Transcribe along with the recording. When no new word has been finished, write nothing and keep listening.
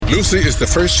Lucy is the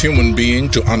first human being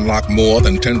to unlock more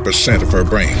than 10% of her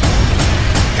brain.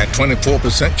 At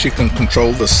 24%, she can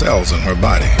control the cells in her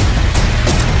body.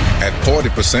 At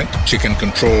 40%, she can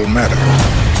control matter.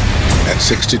 At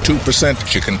 62%,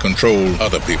 she can control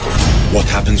other people. What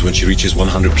happens when she reaches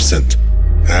 100%?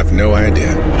 I have no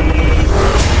idea.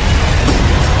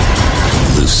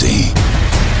 Lucy.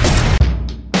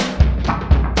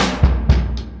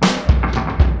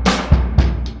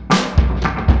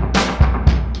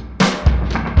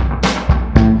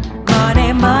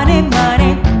 Money, money,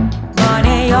 money,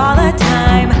 money all the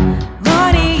time.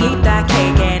 Money, eat the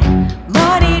cake and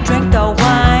money, drink the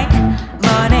wine.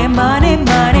 Money, money,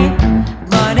 money,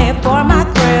 money for my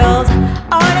grills.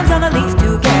 All names on the lease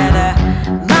together.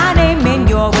 My name in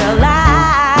your will.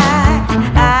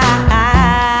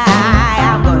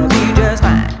 I'm gonna be just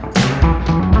fine.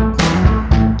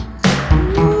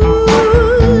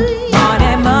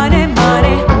 Money, money,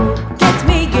 money gets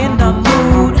me in the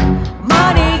mood.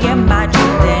 Money in my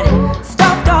jeans and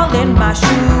stuffed all in my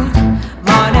shoes.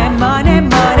 Money, money,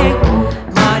 money,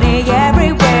 money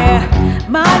everywhere.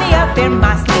 Money up in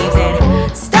my sleeves and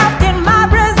stuffed in my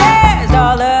brassieres.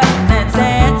 Dollars and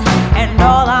cents and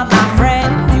all of my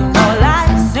friends. You know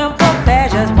life's simple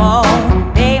pleasures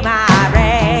won't pay my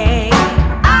rent.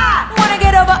 I wanna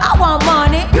get over, I want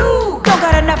money. You don't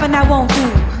got enough and I won't do.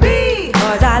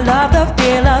 Cause I love the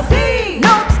feel of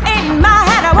notes in my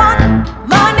hand. I want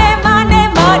money, money,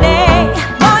 money.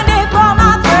 Money for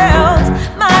my girls.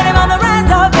 My name on the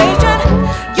reservation.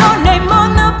 Your name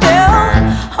on the bill.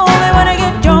 Only wanna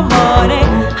get your money.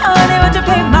 Honey, want you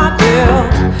pay my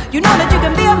bills. You know that you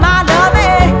can feel my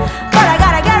loving, but I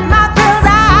gotta get my bills.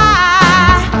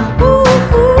 Ooh,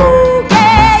 ooh,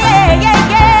 yeah,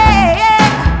 yeah, yeah, yeah.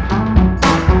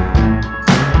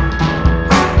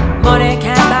 Money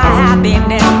can't buy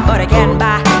happiness, but it can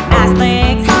buy nice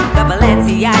things. The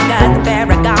Balenciagas, the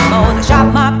Ferragamos, I shop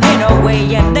my pain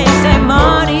away, and they say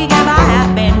money can buy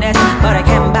happiness, but it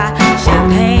can buy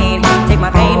champagne. Take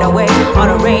my pain away on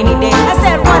a rainy day. I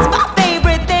said, what's my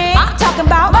favorite thing? I'm talking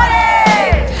about money.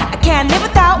 I can't live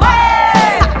without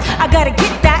money. I gotta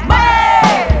get that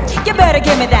money. You better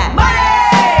give me that money.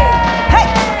 Hey,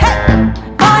 hey.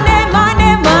 Money,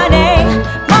 money, money.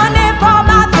 Money for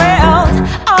my girls.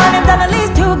 All names on the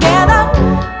lease together.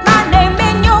 My name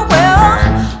in your will.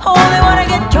 Only wanna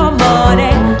get your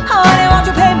money. Honey, won't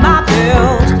you pay my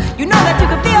bills? You know that you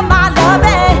can feel my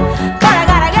loving, but I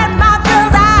gotta get my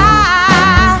bills.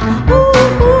 Ooh,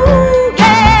 ooh,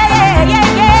 yeah, yeah,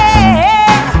 yeah, yeah.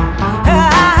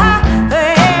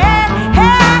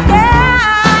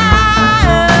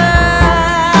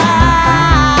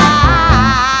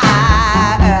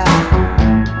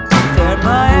 Said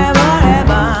money, money,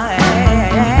 money.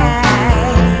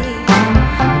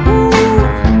 Ooh.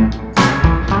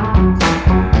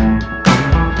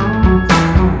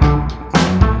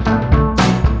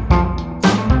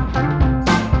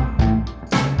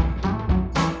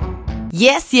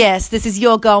 Yes, yes, this is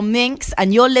your girl Minx,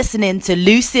 and you're listening to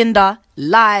Lucinda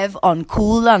live on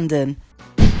Cool London.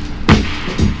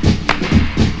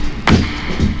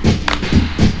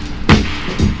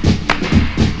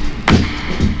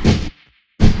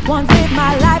 Once lived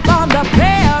my life on the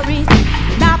prairies,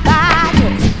 not by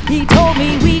choice. He told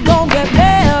me we gon' get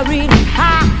married.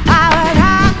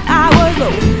 I was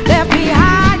low, left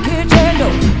behind kitchen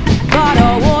doors. Got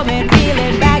a woman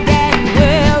feeling back and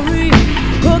weary,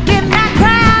 cooking that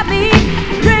crab meat,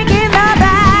 drinking the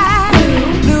bath.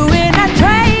 Flew in a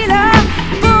trailer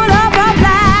full of a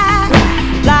blast.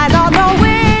 Flies on the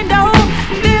window,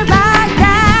 feels like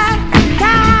that.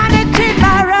 Time to cheat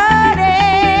my running.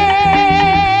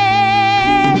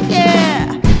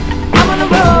 Yeah. I'm on the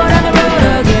road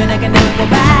again. I can never go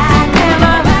back,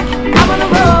 never back. I'm on the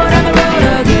road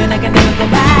again. I can never go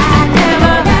back,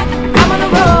 never back. I'm on the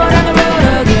road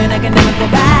again. I can never go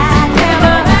back,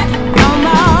 never back. No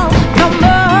more, no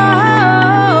more.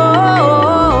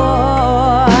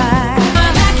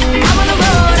 I'm on the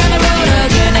road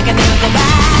again. I can never go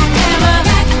back, never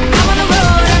back. I'm on the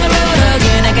road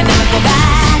again. I can never go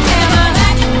back, never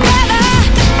back, never,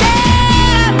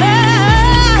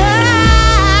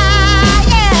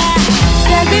 yeah.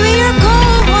 Said, baby, you're a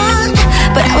cold one,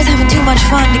 but I was having too much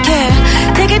fun to care.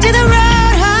 Take it to the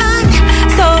road, hon.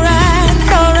 So right,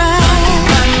 so right.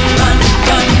 Run, run,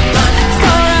 run.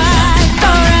 So right, so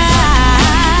right.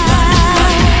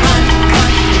 Run,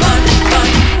 run,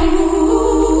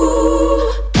 ooh.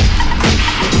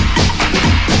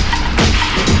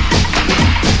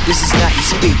 This is Natty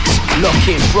Speaks. Lock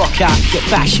in, rock out, get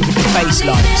bashing with the bass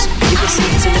lines. You're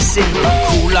listening to Lusinda on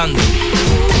Cool London.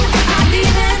 I'm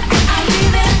leaving, I'm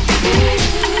leaving.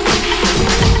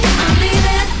 I'm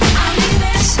leaving.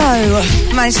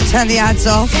 Managed to turn the ads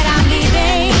off.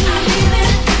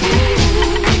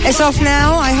 It's off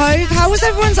now, I hope. How was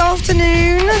everyone's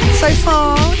afternoon so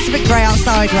far? It's a bit grey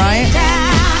outside, right?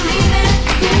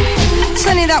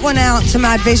 Sending that one out to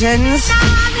Mad Visions.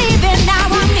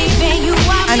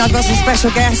 And I've got some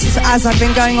special guests, as I've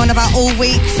been going on about all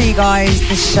week for you guys,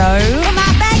 this show.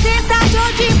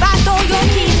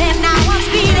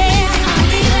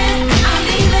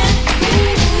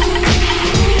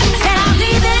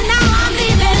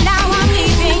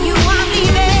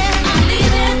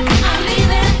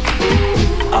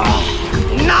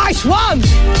 Nice one!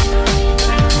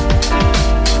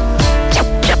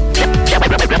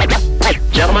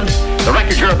 Gentlemen, the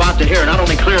record you're about to hear not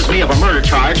only clears me of a murder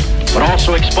charge, but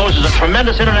also exposes a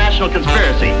tremendous international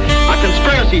conspiracy. A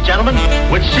conspiracy, gentlemen,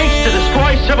 which seeks to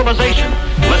destroy civilization.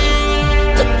 Listen.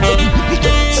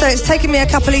 So it's taken me a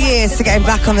couple of years to get him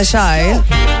back on the show,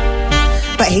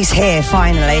 but he's here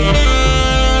finally.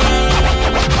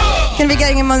 Going to be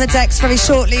getting him on the decks very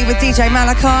shortly with DJ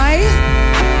Malachi.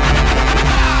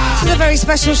 This is a very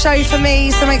special show for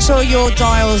me, so make sure your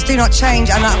dials do not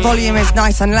change and that volume is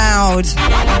nice and loud.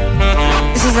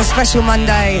 This is a special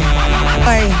Monday.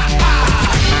 Bye.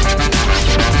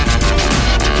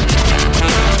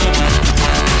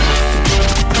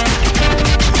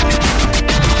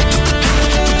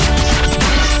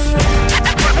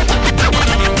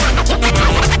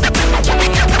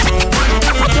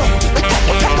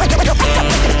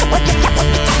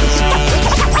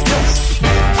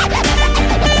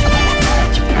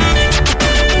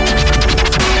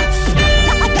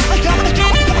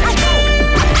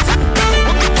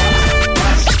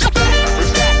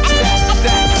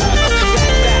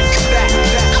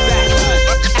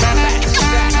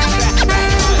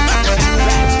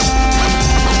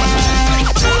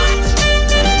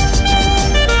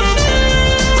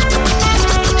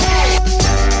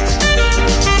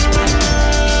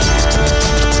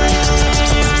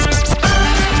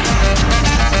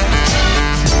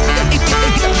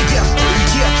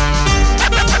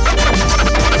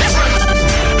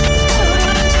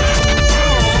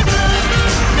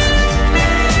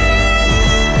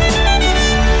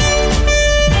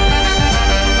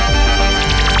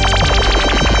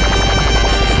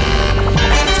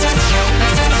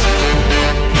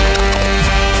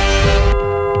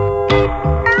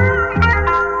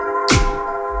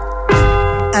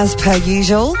 As per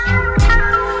usual,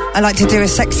 I like to do a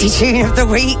sexy tune of the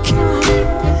week.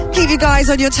 Keep you guys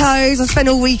on your toes. I spent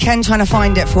all weekend trying to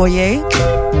find it for you.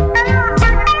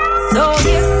 So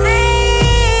you're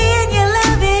saying you're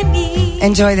loving me.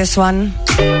 Enjoy this one.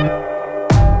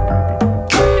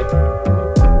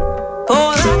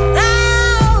 For the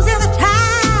thousandth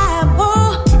time,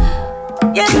 oh,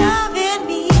 you're loving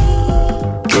me.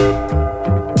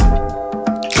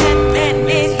 And then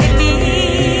it hit me.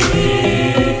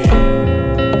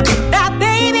 That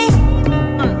baby,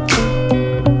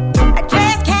 I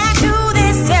just can't do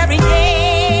this every day.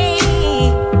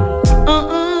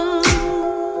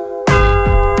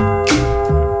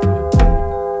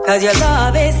 Cause your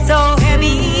love is so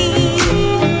heavy.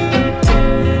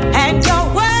 And your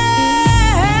words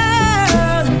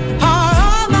are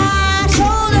all my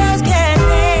shoulders can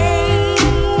take.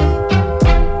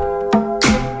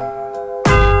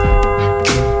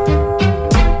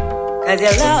 Cause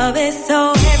your love is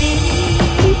so heavy.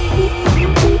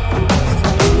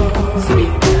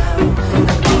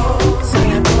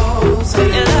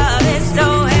 Your love is so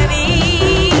heavy.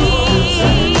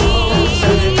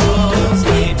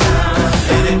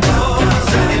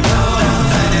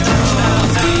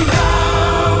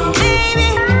 Baby,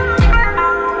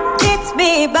 gets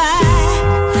me by.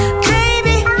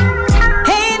 Baby,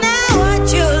 hey now what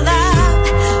you love.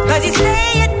 Cause you say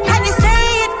it and you say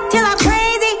it till I'm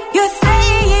crazy. You say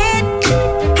it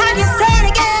and you say it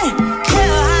again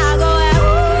till I go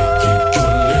out.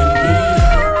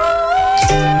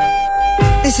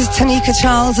 This is Tanika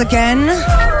Charles again.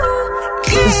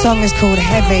 The song is called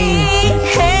Heavy.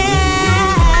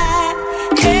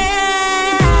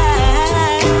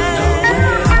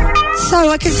 So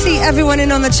I can see everyone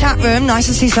in on the chat room. Nice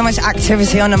to see so much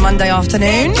activity on a Monday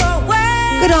afternoon.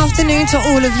 Good afternoon to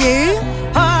all of you.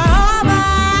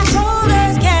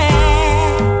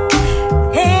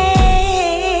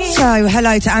 So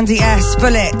hello to Andy S,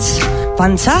 Bullet,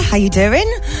 Bunter, how you doing?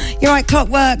 You're right,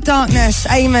 Clockwork, Darkness,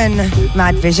 Eamon,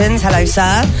 Mad Visions, hello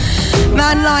sir.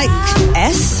 Man Like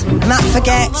S, Matt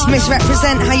Forget,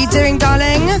 Misrepresent, how you doing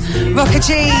darling? Rocker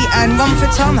G and One for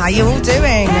Tom, how you all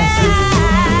doing?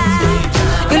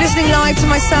 You're listening live to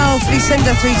myself,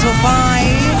 Lucinda 3 till 5.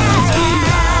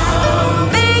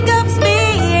 Make up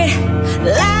speed,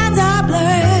 lines are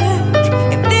blurred.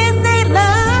 If this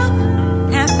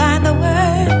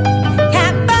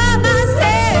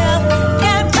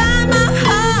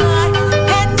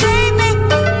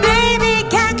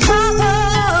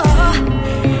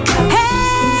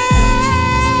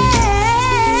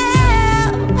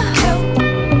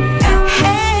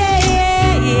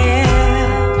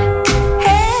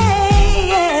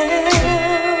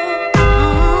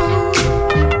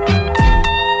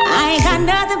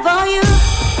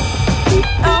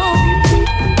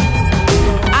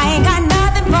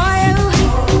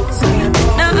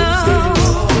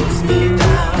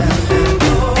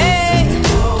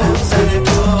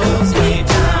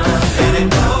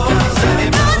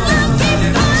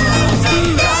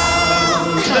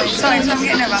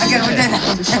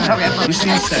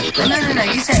No,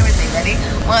 you say it with me. Ready?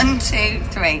 1, 2,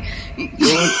 3.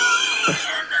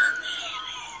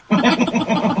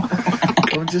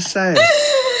 Come on, just say it.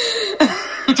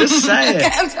 Just say it.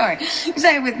 Okay, I'm sorry.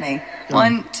 Say it with me.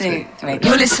 1, 2, 3.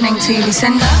 You're listening to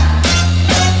Lucinda.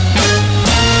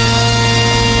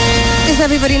 Is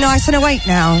everybody nice and awake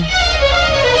now?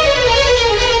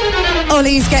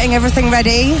 Ollie's getting everything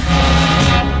ready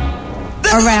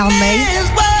around me.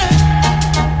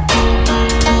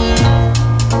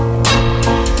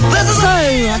 So,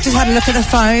 I've just had a look at the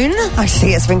phone. I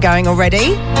see it's been going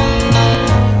already.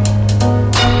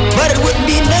 But it wouldn't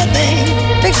be nothing.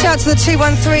 Big shout to the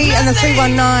 213 and the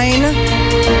 319.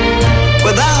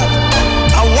 Without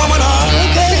a woman or a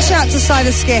girl. Big shout to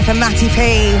Silas Skiff and Matty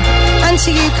P. And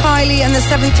to you, Kylie, and the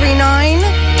 739.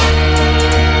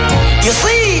 You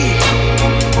see,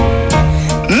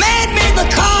 man made the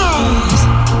cars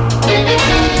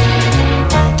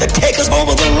to take us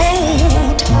over the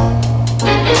road.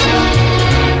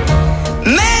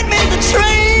 Man made the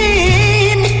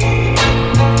train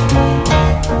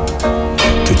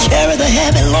to carry the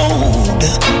heavy load.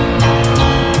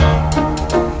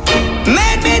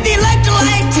 Man made the electric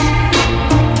light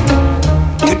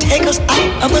to take us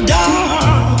out of the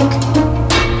dark.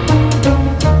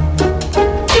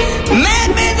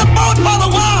 Man made the boat for the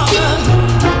water,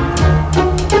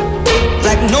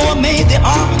 like Noah made the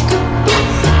ark.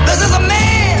 This is a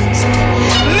man's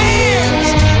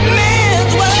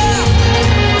world.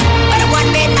 But it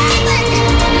wouldn't be nothing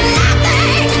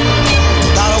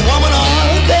without a woman or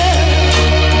a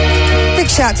girl. Big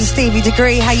shout to Stevie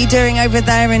Degree. How you doing over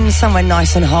there in somewhere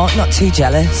nice and hot? Not too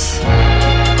jealous.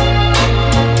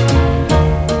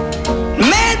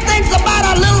 Man thinks about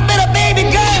a little bit of baby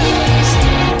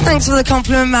girls. Thanks for the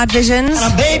compliment, Mad Visions.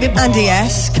 And a baby boy. Andy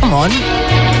S. Come on.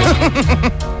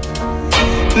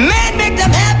 Man make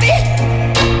them happy,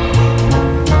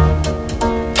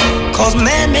 'cause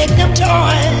man make them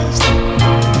toys.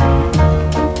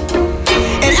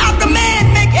 And after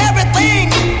man make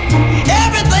everything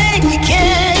he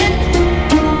can,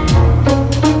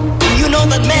 you know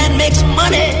that man makes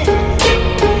money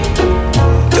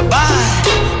to buy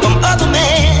from other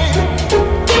men.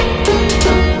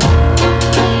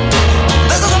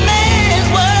 This is a man's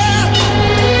world.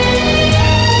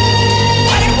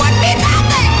 But it wouldn't be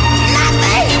nothing,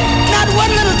 not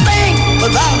one little thing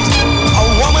without a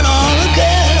woman or a girl.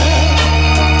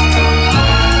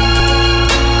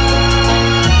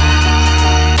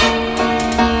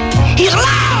 He's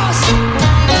lost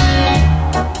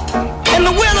in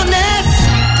the wilderness.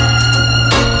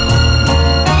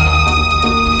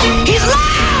 He's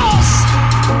lost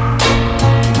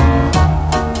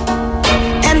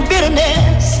in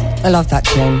bitterness. I love that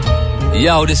tune.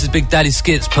 Yo, this is Big Daddy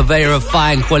Skits, purveyor of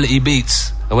fine quality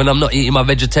beats. And when I'm not eating my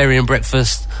vegetarian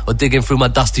breakfast or digging through my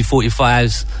dusty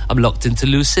 45s, I'm locked into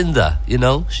Lucinda, you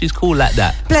know? She's cool like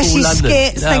that. Bless cool you, London.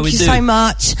 Skits. You know how Thank we you do. so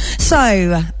much.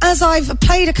 So, as I've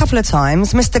played a couple of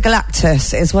times, Mr.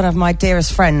 Galactus is one of my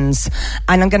dearest friends,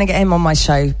 and I'm going to get him on my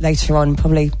show later on,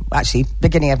 probably, actually,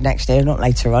 beginning of next year, not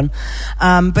later on.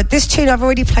 But this tune I've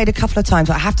already played a couple of times,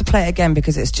 but I have to play it again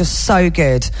because it's just so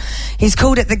good. He's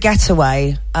called it The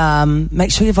Getaway.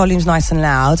 Make sure your volume's nice and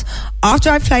loud. After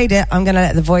I've played it, I'm going to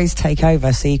let the voice take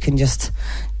over so you can just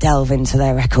delve into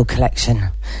their record collection.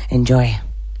 Enjoy.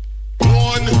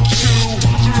 1, 2,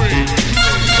 3.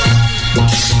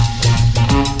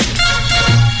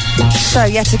 So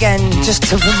yet again, just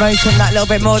to promote him that little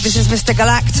bit more, this is Mr.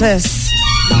 Galactus.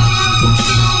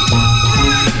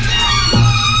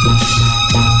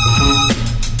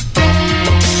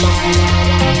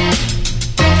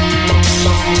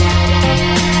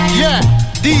 Yeah,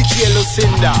 DJ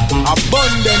Lucinda,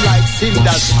 abundant like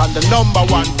cinders on the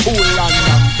 #1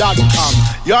 coollandam.com.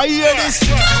 You hear this?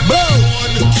 Boom!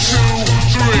 1, 2,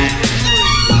 3.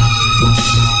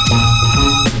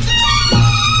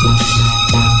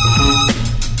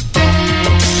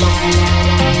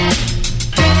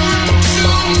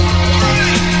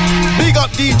 Big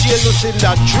up DJ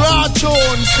Lucinda, draw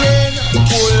tune, saying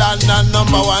Coolanda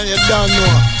 #1, you don't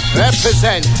know.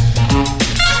 Represent. 1,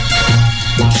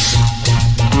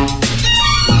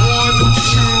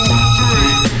 2,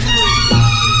 3.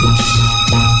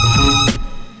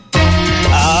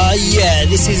 Yeah,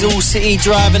 this is All City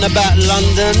driving about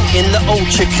London in the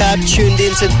Ultra Cab, tuned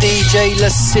into DJ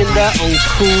Lucinda on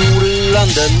Cool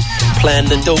London, playing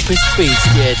the dopest beats.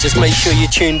 Yeah, just make sure you're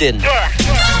tuned in.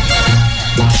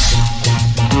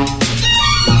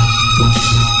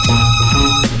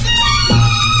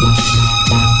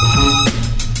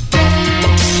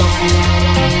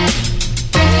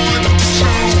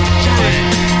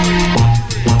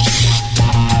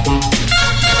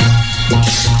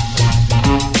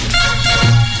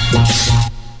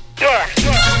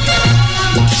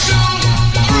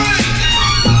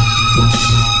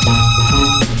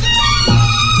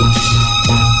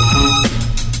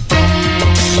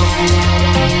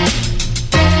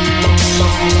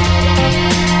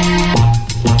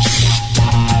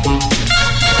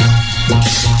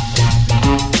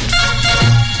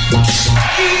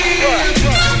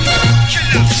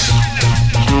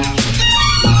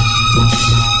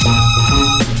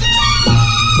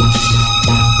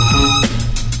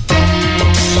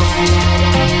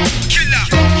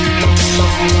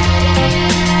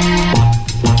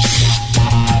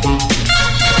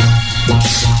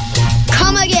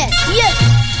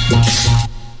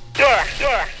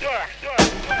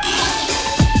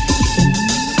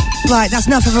 Right, that's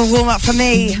enough of a warm-up for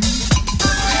me.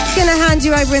 Gonna hand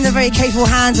you over in the very capable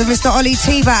hands of Mr. Ollie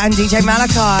T-Bat and DJ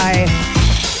Malachi.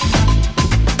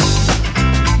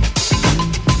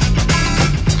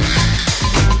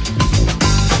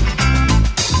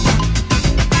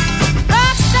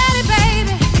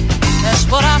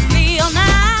 What I feel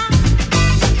now.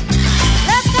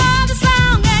 Let's call the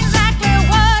song exactly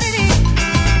what it is.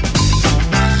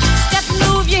 Just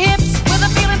move your hips with a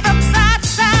feeling from side to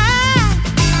side.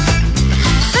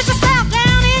 Sit yourself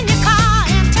down in your car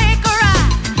and take a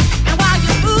ride. And while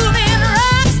you're moving,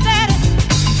 rock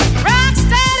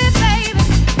steady, baby.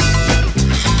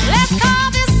 Let's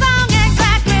call this song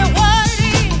exactly what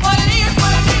it is. What it is,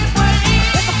 what it is, what it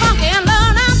is. It's a funky and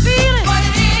low I'm feeling. What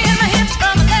it is. In the hips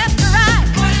from the left to right.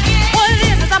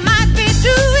 I might be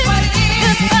doing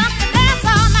this bump and dance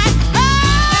all night.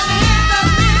 Feeling ain't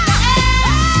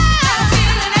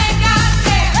got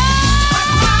a care.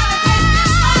 Rock steady,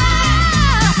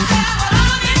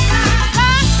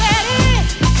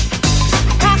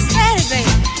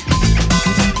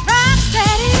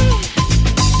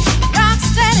 baby. Rock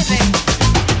steady, baby.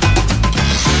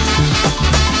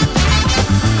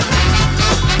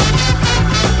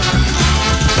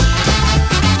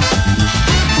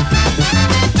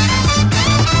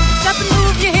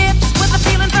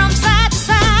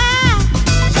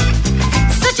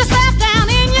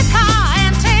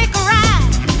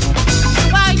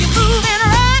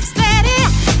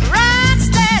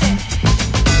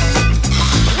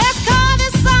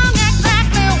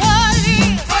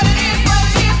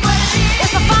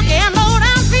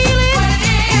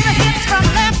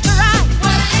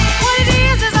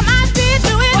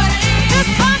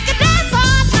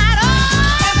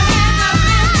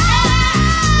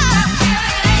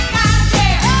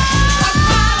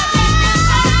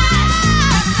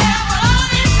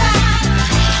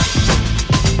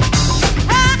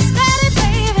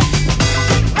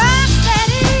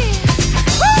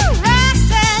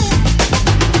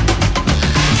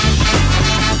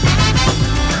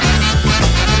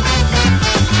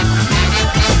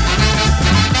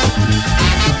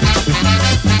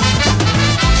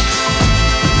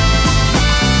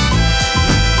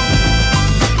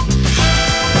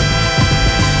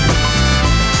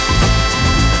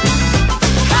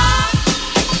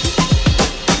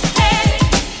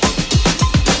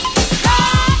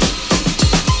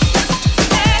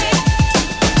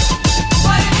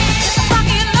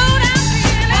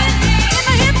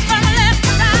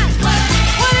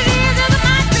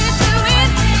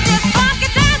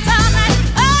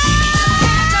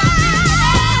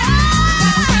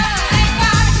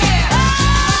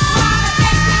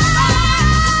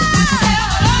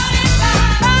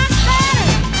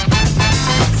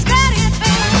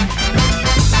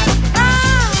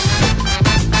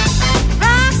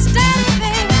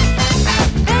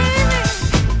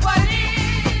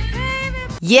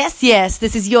 Yes,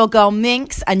 this is your girl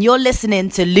Minx, and you're listening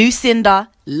to Lucinda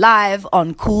live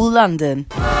on Cool London.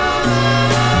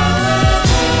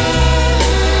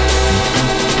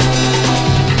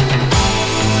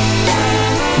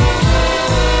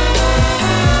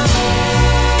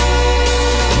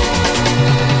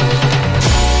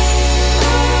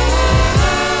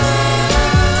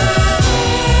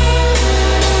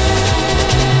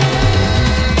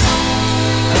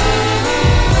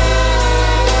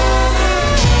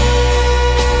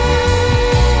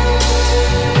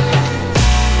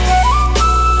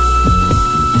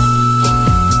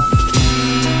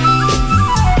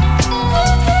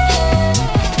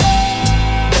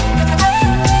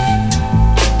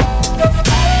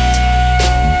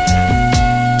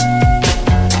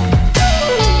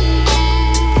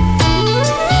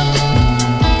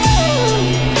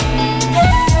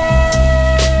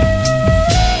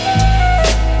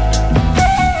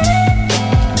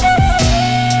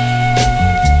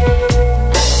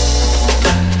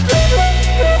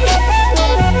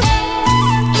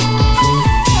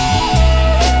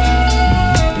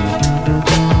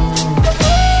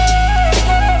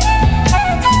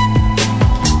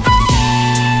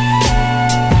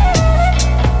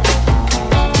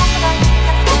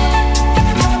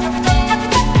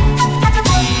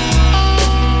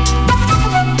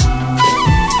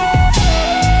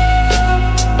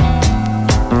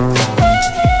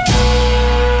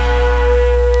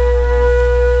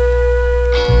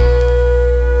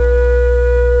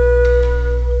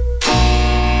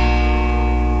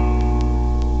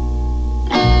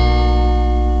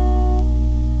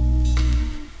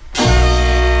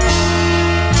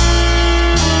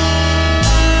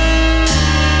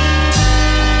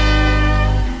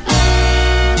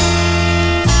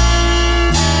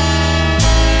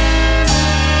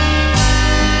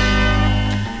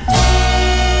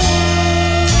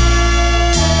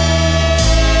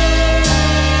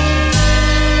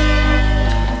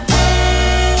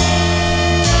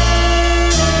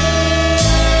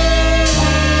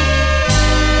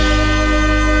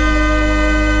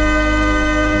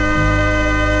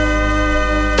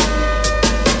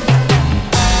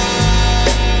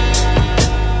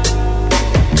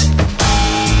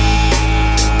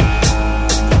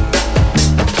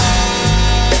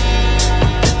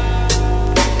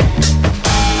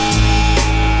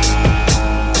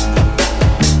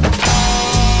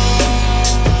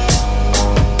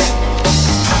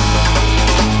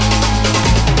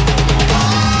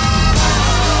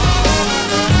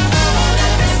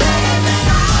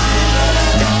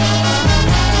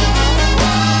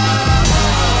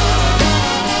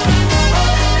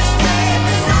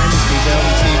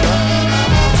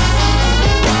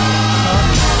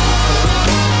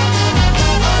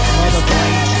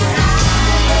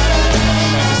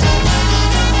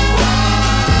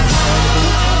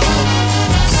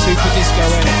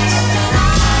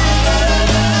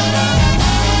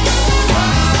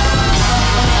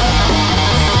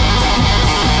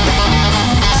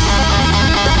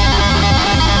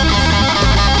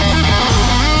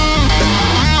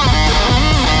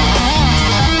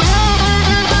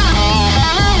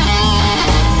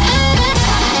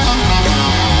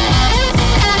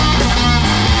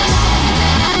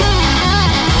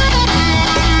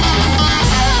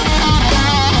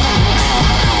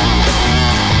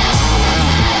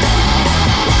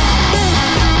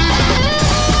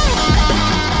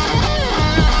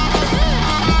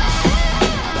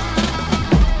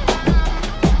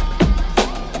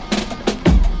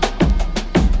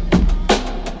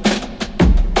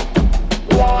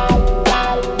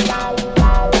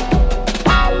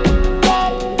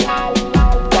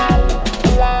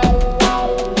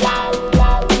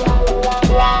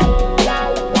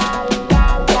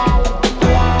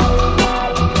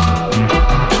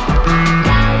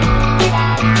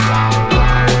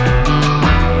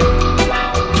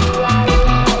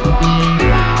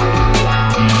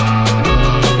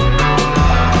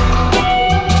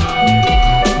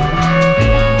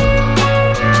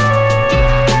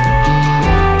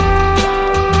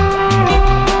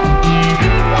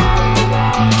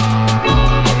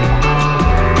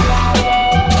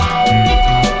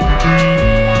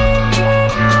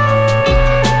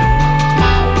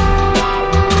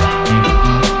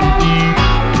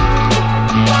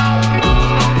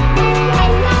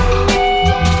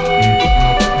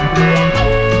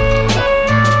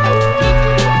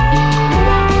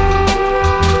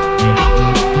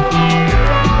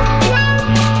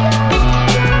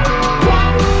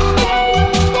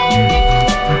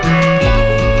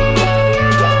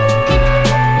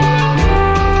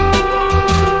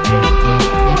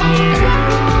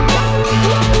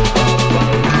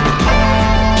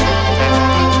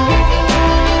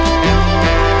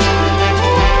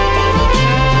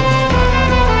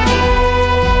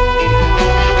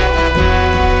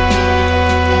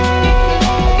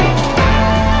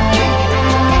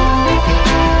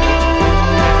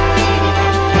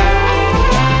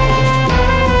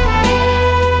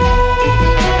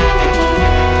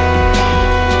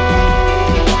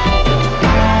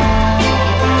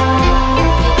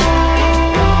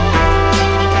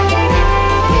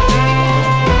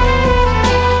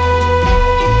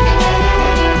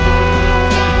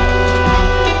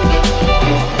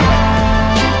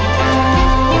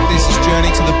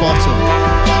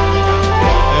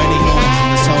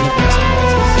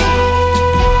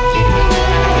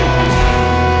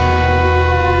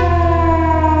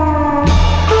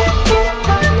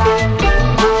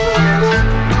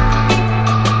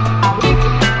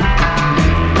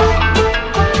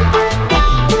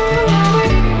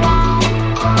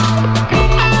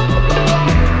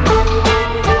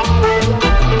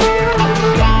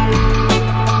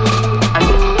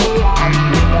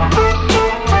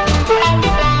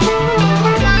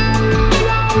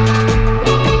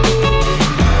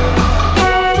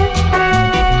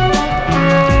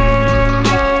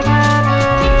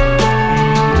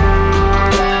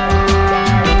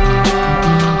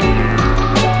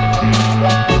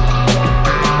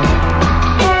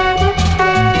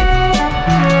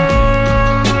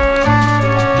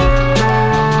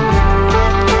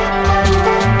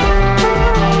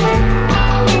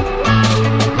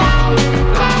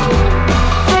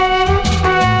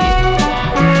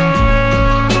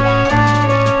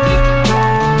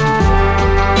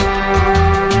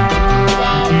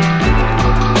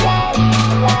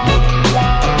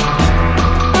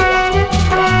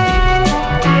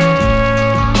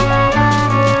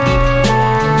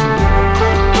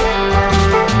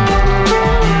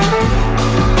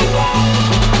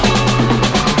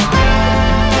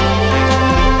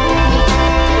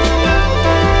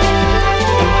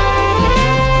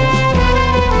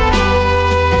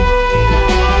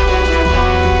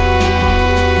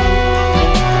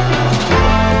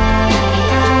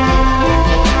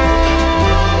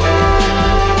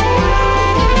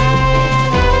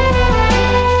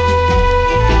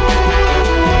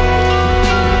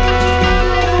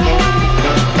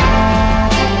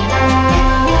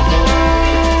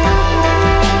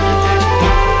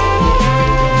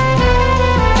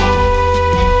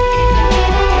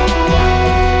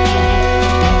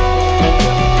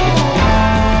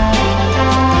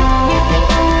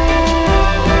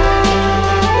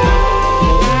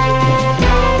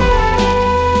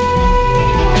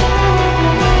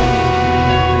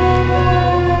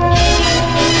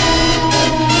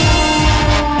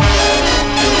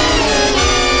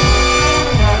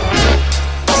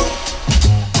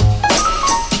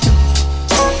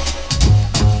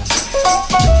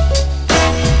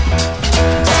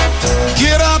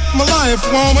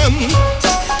 life, woman.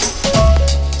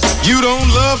 You don't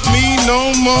love me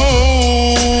no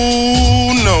more,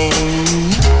 no.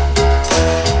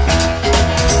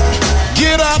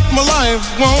 Get out my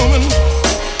life, woman.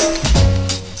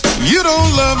 You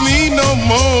don't love me no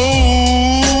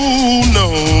more,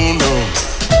 no, no.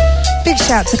 Big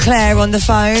shout to Claire on the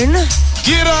phone.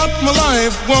 Get out my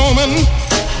life, woman.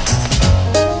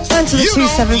 And to the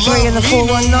 273 and the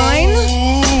 419.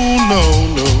 No,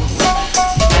 no.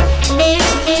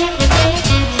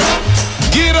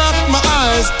 Get out my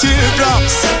eyes,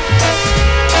 teardrops.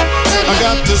 I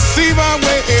got to see my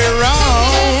way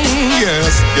around.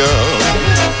 Yes, girl.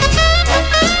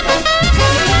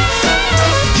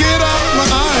 Get out my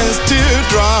eyes,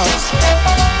 teardrops.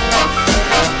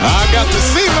 I got to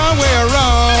see my way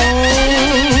around.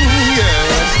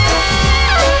 Yes.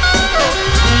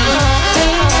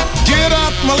 Get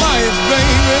out my life,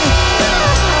 baby.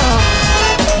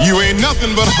 You ain't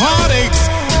nothing but heartaches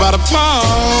by the pound.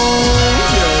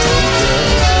 Yeah.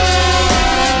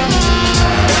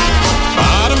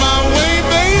 Out of my way,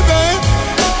 baby.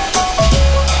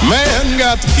 Man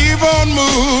got to keep on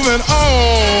moving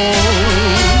on.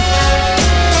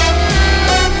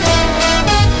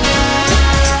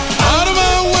 Out of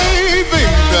my way,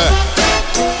 baby.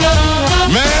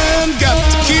 Man got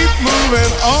to keep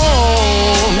moving on.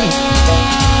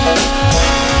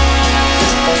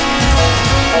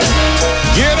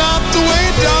 Get out the way,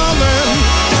 darling.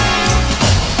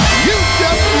 You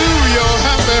just knew your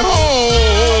happy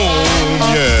home,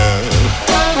 yeah.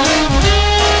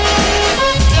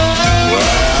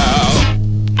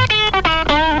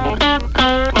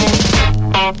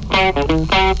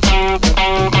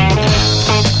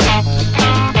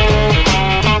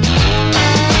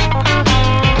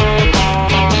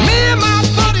 Me and my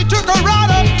buddy took a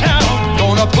ride uptown.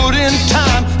 Gonna put in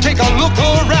time, take a look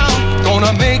around.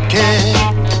 Gonna make it.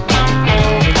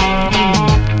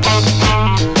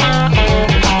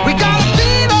 We got a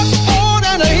beat up board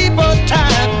and a heap of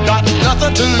time. Got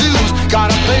nothing to lose,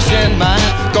 got a place in mind.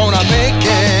 Gonna make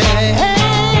it.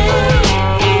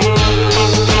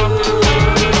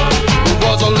 We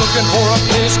was looking for a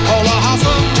place called a House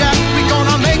of Jack. We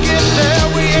gonna make it there,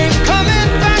 we ain't coming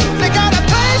back. They got a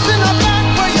place in the back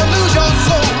where you lose your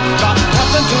soul. Got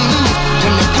nothing to lose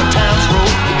when the good times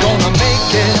roll. Gonna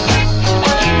make it.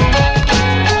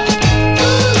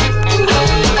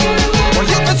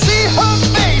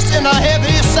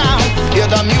 Hear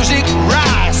the music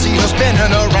rise, see her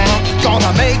spinning around.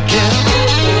 Gonna make it.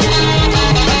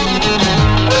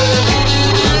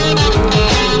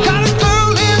 Got a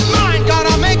girl in mind,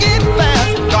 gotta make it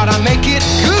fast. Gotta make it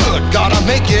good, gotta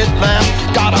make it last.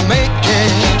 Gotta make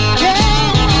it. Yeah.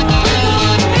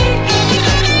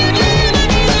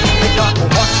 They got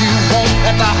what you want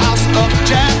at the House of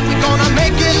Jack. We gonna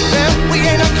make it there, we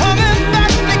ain't a coming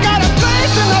back. They got a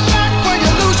place in the back where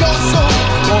you lose your soul.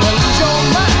 Gonna lose your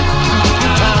mind.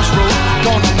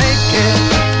 Gonna make it.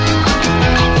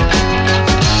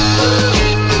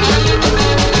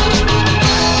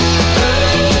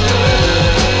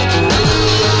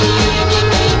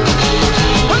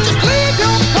 But just leave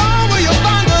your car where you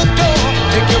find the door.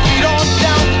 Take your feet on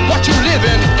down, what you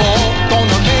living for?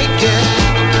 Gonna make it.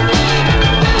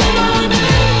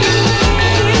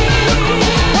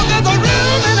 Well, there's a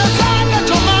room in a side that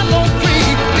your mind won't free.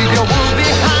 Leave your world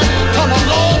behind, come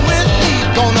along with me.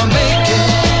 Gonna make it.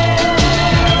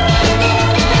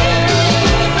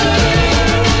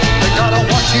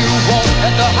 You want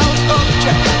at the House of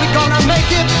Jack. We gonna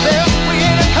make it there, we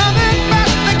ain't a coming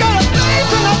back. They got a place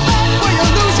in the back where you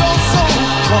lose your soul.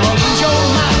 Gonna lose your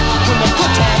mind when the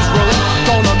good times roll.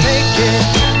 Gonna make it.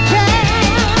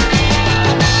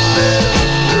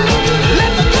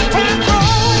 Let the good times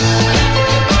roll.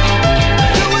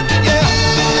 Do it, yeah.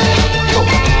 Go.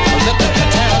 Let the good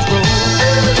times roll.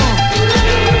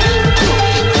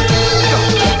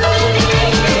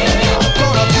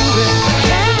 Gonna do it.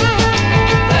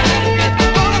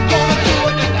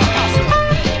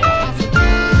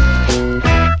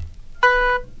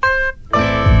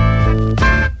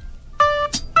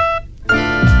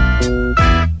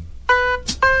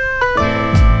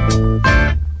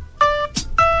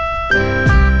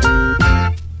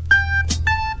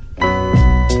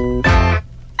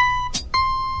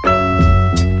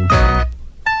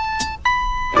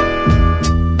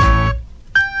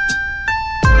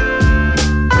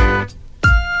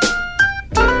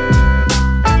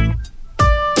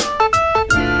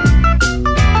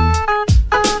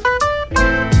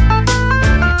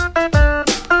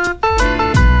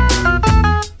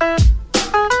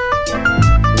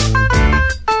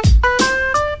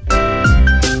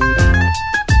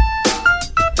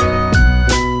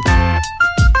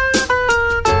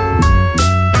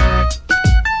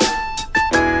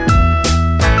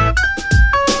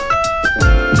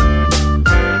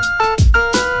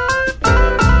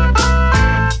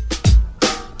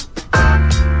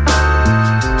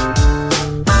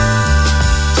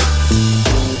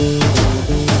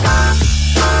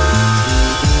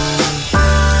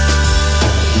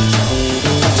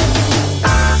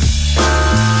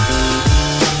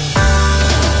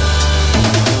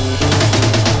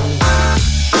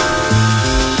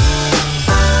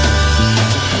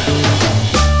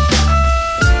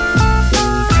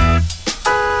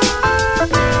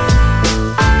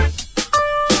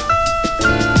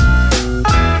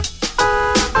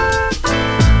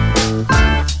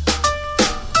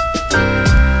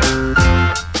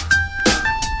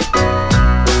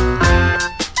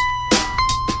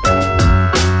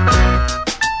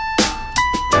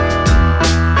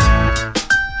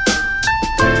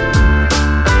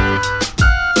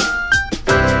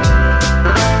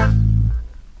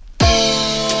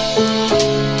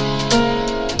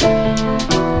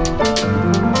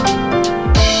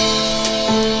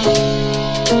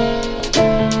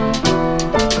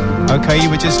 Okay, you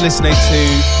were just listening to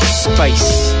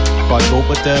Space by Galt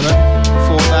McDermott.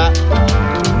 Before that,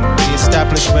 The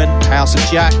Establishment, House of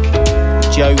Jack,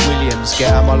 Joe Williams,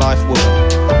 Get Out My Life Woman.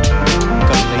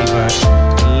 Gotta leave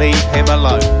her. Leave him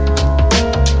alone.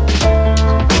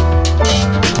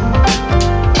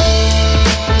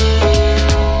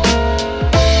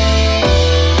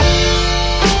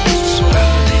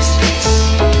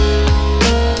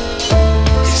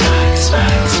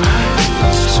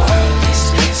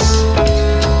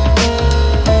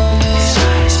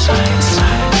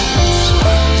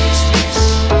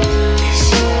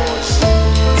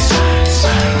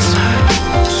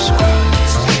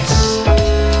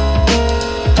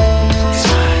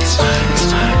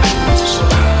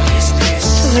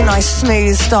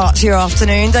 Smooth start to your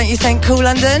afternoon, don't you think, Cool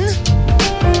London?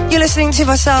 You're listening to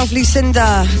myself,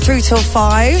 Lucinda, through till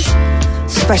 5.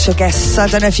 Special guests, I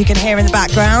don't know if you can hear in the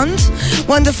background.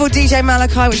 Wonderful DJ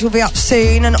Malachi, which will be up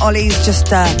soon, and Ollie's just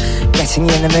getting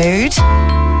you in the mood.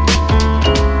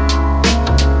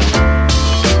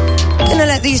 Gonna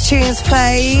let these tunes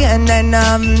play and then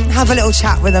have a little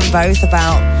chat with them both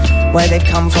about where they've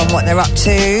come from, what they're up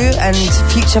to, and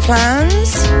future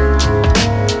plans.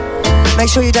 Make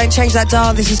sure you don't change that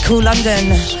dial. This is Cool London.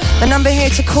 The number here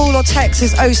to call or text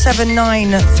is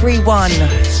 07931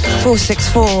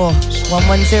 464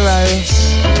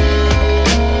 110.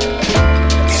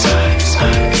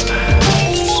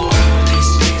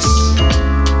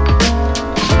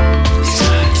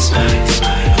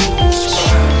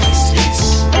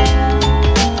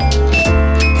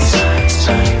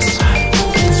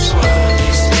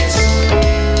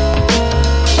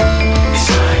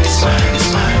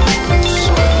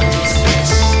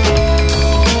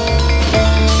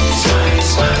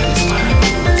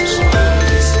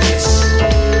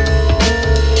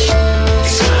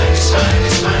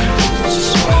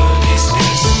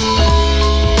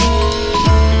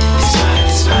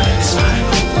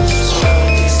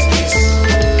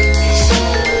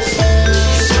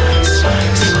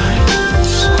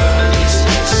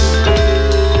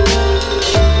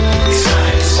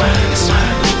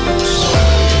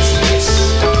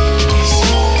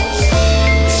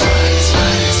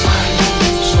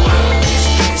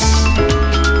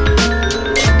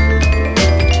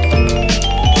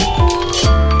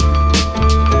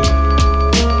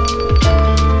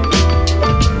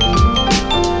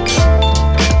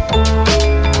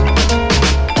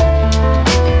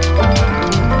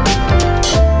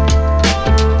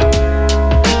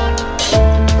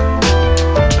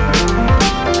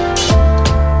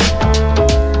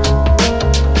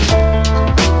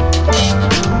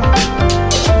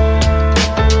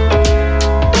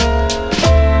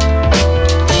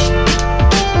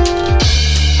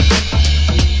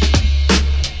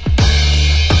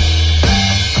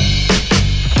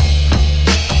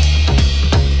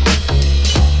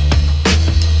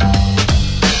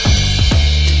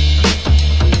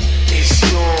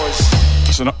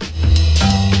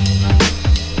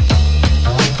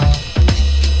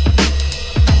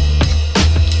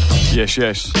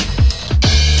 Yes.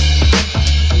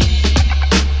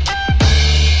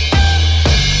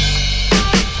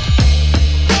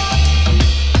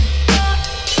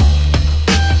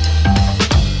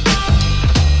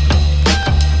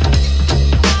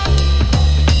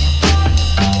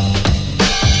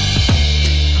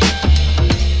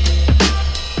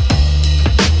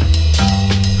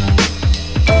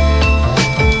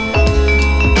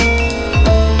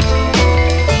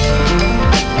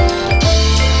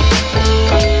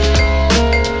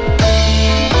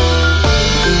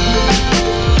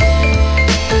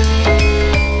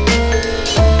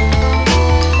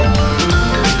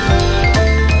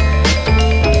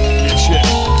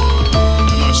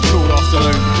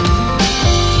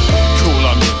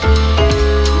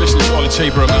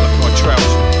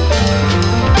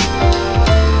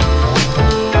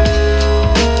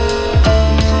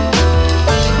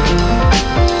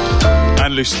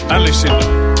 And Lucinda.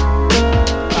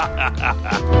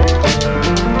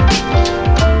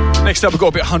 Next up, we've got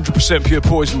a bit 100% Pure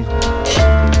Poison.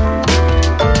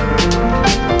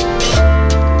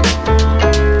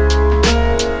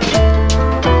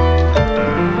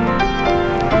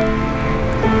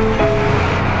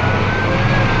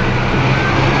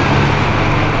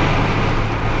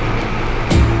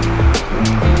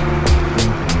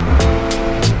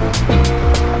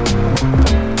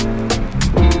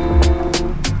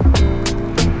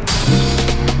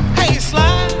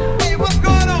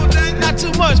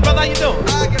 Brother, how you doing?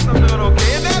 I guess I'm doing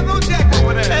okay. And there's no doubt.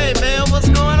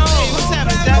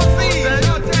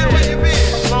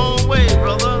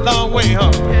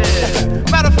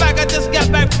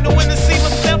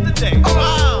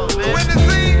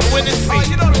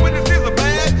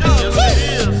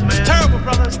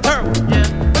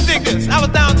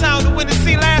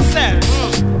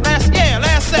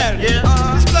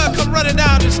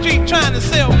 trying to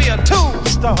sell me a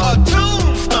tombstone. A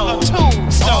tombstone? A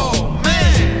tombstone. Oh,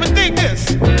 man. But dig this.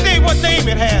 Dig what name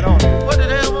it had on it. What did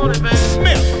they have on it, man?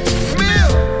 Smith.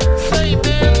 Smith? Say,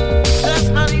 man, that's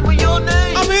not even your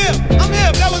name. I'm here.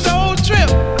 That was the whole trip.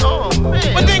 Oh,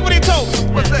 man. But dig what he told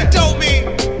me. What's that? He told me,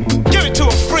 give it to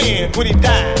a friend when he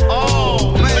died.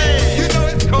 Oh, man. You know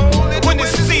it's cold. When the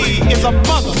sea is a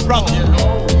mother, brother.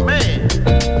 Oh, man.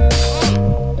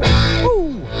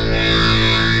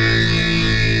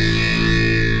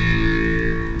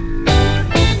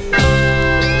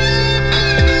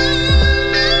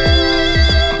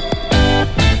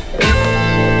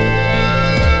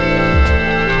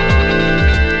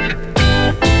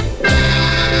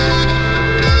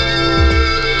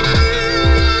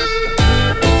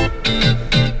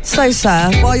 So, sir,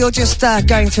 while you're just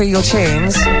going through your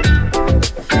tunes,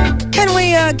 can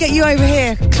we get you over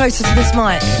here closer to this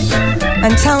mic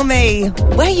and tell me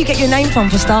where you get your name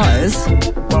from, for starters?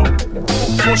 Well,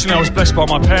 fortunately I was blessed by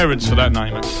my parents for that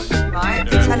name, actually. Right,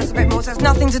 tell us a bit more. So it's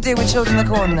nothing to do with Children of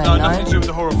the Corn then, no? Nothing to do with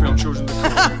the horror film Children of the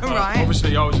Corn. Right.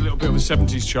 Obviously I was a little bit of a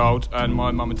 70s child, and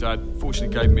my mum and dad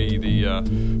fortunately gave me the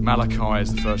Malachi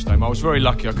as the first name. I was very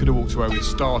lucky. I could have walked away with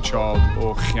Star Child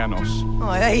or Janos.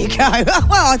 Oh, there you go.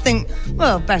 Well, I think,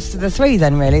 best of the three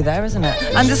then, really, there, isn't it?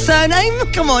 And the surname?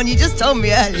 Come on, you just told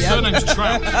me earlier. The surname's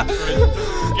Trout.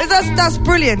 That's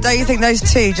brilliant. Don't you think those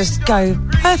two just go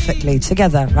perfectly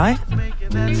together, right?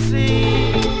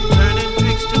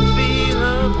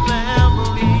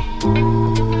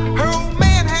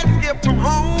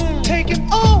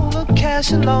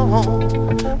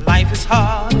 Alone. Life is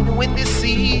hard in the windy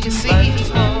sea, you see. Life is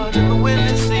hard in the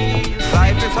windy sea, you see.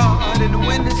 Life is hard in the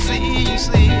windy sea, you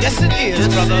see. Yes, it is,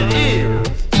 brother. It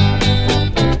is.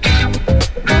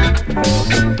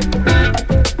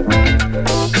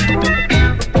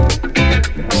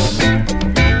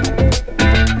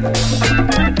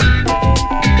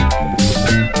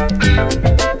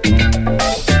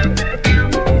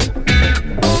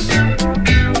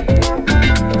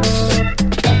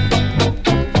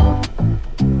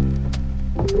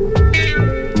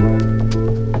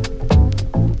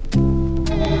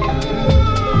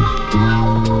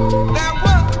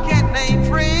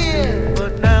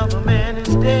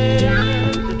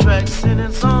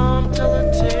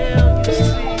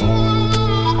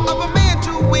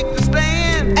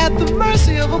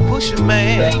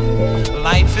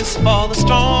 Life is for the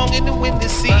strong in the windy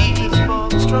sea. Life is for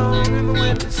the strong in the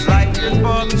windy sea. Life is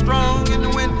for the strong in the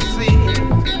windy sea.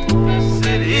 Yes,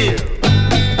 it is.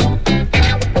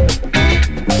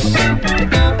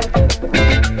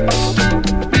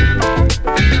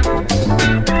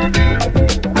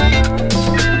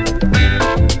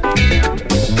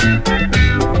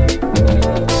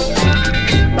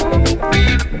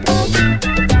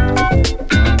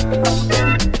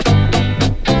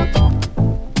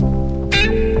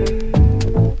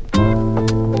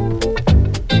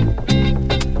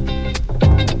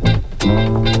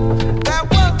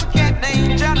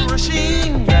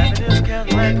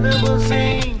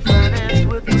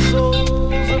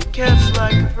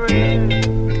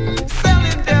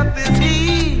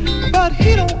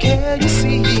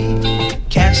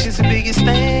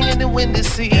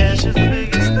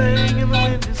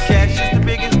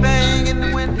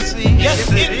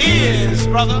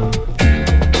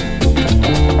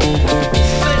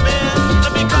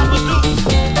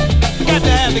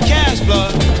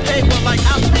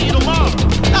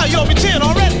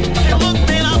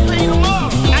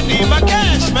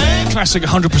 Classic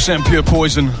 100% pure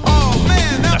poison. Oh,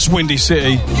 man, that's Windy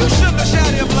City. You shouldn't have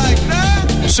shot him like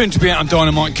that. Soon to be out on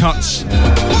Dynamite Cuts.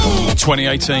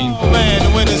 2018. Oh, man,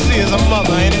 the Windy City is a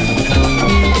mother, ain't it?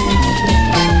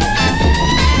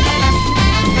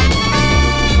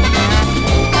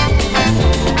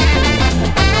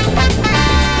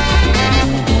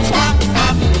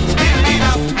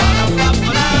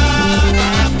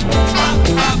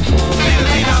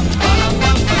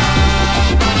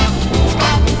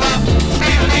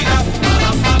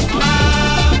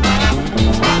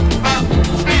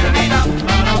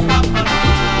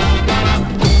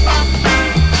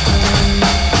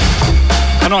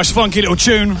 Nice funky little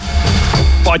tune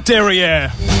by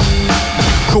Derriere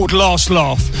called Last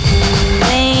Laugh.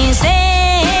 They said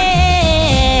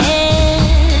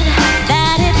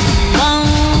that it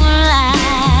won't last.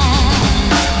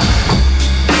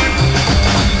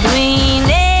 We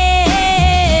never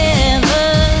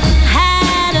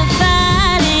had a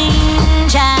fighting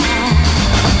child.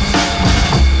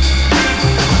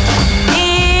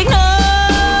 Ignore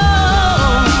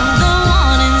the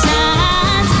warning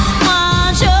signs.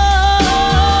 Watch yours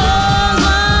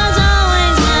was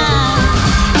always mine.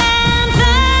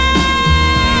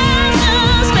 And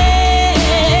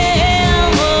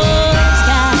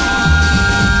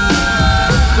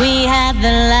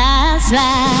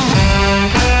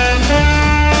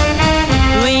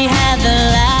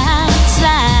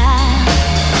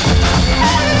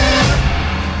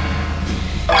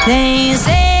She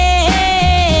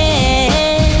said,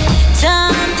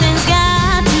 something's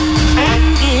got to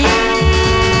give.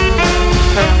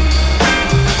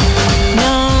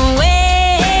 No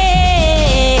way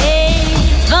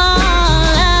for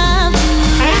love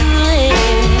to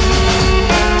live.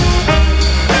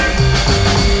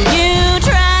 You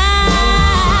try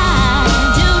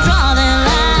to draw the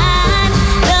line,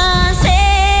 the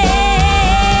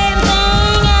same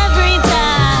thing every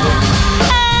time.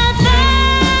 A thousand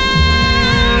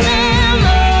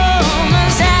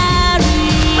moments I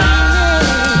relive.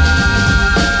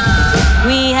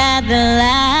 We had the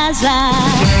last line.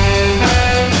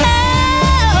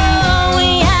 Oh, we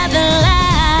had the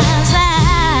last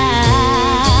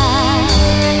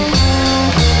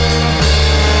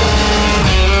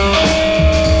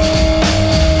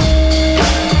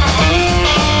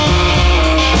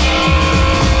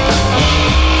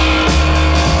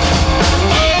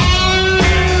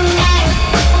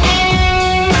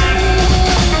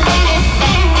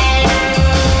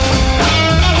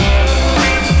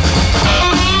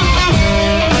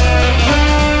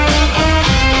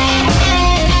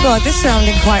God, this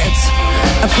sounding quite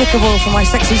applicable for my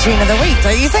sexy tune of the week,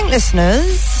 don't you think,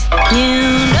 listeners?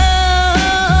 You know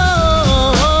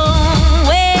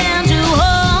where to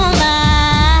hold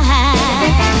my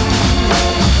hand.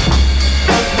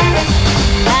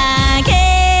 I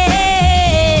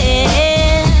guess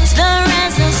the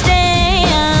rest will stay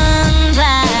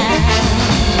unplanned.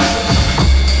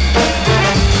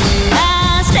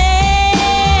 I stay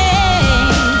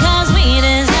 'cause we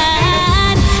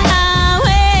decide our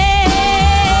way.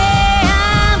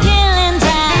 I'm killing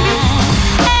time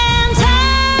and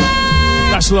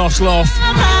time. That's Last Laugh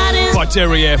by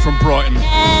Derriere from Brighton.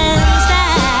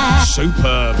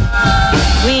 Superb.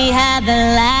 We had the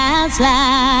last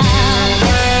line.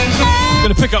 I'm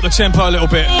going to pick up the tempo a little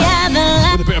bit We had the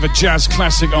last with a bit of a jazz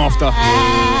classic after.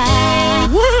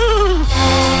 Woo!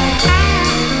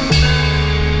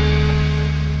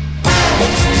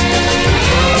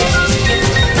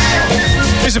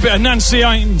 Here's a bit of Nancy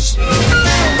Ames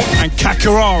and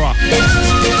Kakarara.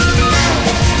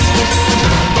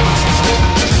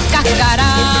 Cáscara,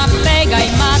 pega y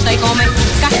mata y come.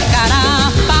 Cáscara,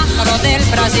 pájaro del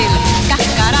Brasil.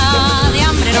 Cáscara, de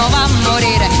hambre no va a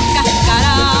morir.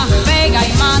 Cáscara, pega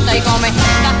y mata y come.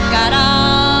 Cáscara,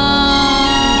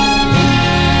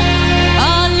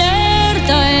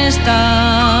 alerta está.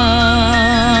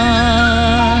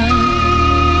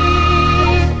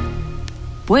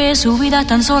 Pues su vida es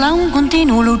tan sola un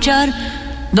continuo luchar.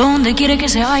 Donde quiere que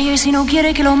se halle y si no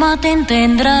quiere que lo maten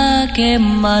tendrá que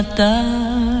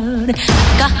matar.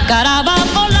 Cáscara va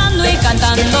volando y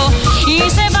cantando y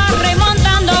se va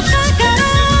remontando.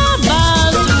 Cáscara va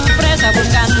a su presa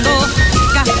buscando.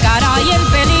 Cáscara y el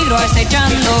peligro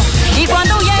acechando. Y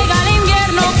cuando llega el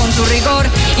invierno con su rigor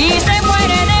y se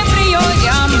muere de frío y de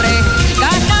hambre.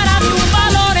 Cáscara, tu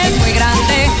valor es muy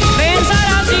grande.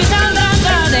 Pensarás si saldrás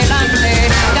adelante.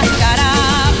 Cáscara,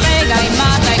 pega y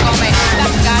mata y come.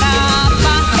 Cáscara,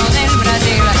 pájaro del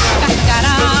Brasil.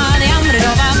 Cáscara, de hambre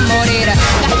no va a morir.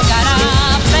 Cáscara,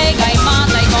 pega y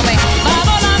mata y come. Va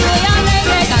volando y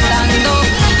alegre cantando.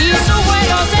 Y su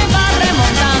vuelo se va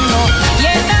remontando. Y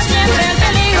está siempre el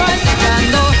peligro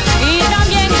acechando. Y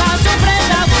también va su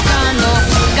presa buscando.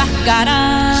 Cáscara.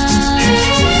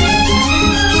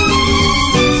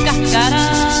 Cáscara.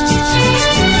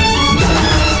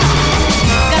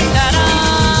 Cáscara.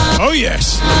 Oh yes.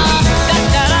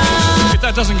 If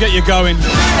that doesn't get you going,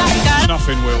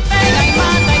 nothing will. Pega y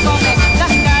mata y come.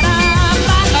 Cáscara,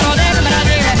 pájaro del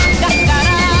Brasil.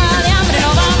 Cáscara, de hambre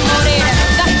no va a morir.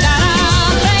 Cáscara,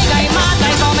 pega y mata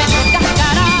y come.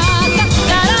 Cáscara,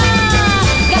 cáscara,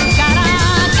 cáscara,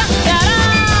 cáscara,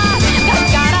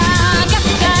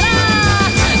 cáscara,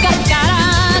 cáscara,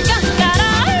 cáscara,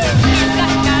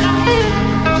 cáscara.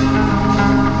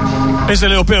 Here's a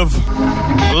little bit of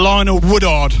Lionel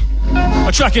Woodard,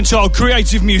 a track entitled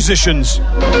Creative Musicians.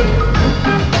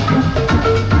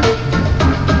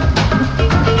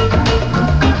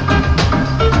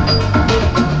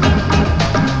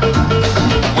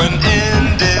 When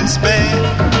in despair,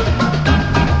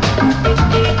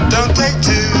 don't take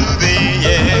to the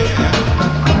air.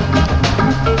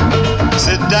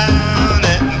 Sit down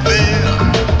and feel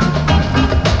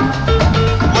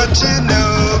what you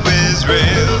know is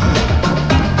real.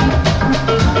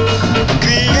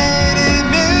 Creative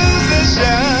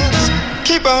musicians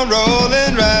keep on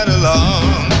rolling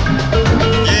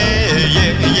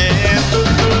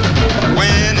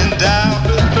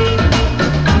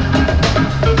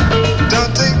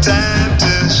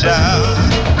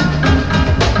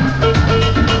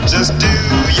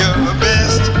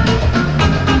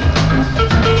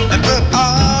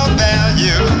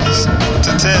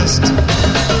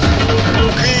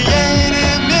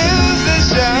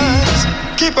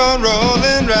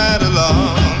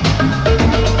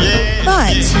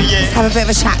have a bit of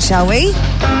a chat, shall we?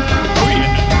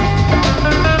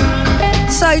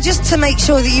 So, just to make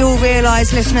sure that you all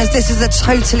realise, listeners, this is a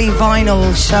totally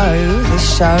vinyl show,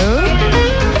 this show.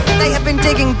 They have been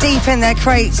digging deep in their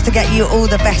crates to get you all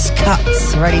the best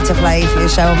cuts ready to play for your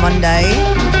show on Monday.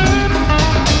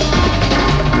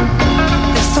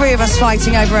 There's three of us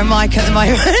fighting over a mic at the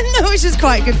moment, which is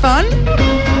quite good fun.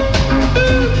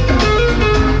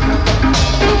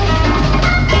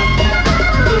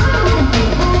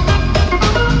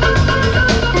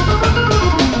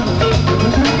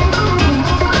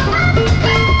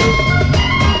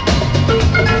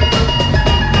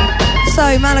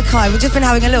 So, Malachi, we've just been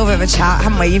having a little bit of a chat,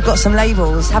 haven't we? You've got some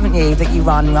labels, haven't you, that you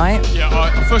run, right? Yeah,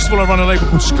 first of all, I run a label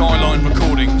called Skyline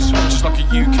Recordings, which is like a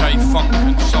UK funk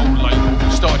and soul label.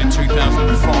 It started in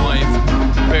 2005.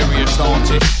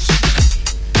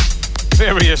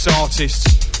 Various artists,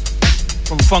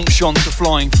 from Function to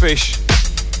Flying Fish. A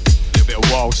little bit of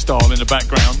wild style in the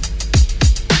background.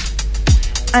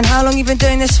 And how long have you been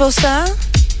doing this for, sir?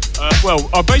 Well,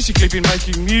 I've basically been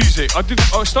making music. I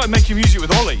started making music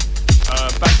with Ollie.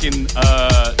 Back in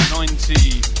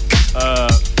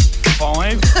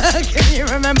 95. Can you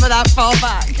remember that far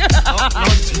back?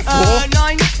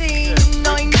 1990.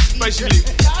 Basically,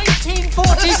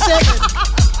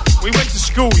 1947. We went to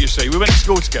school, you see. We went to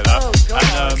school together. Oh, God.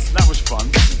 And that was fun.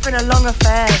 It's been a long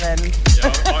affair, then.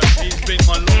 Yeah, he's been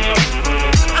my long love.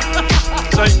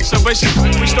 So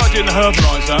basically, we started doing the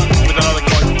Herbaliser with another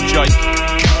guy called Jake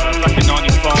back in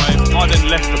 95. I then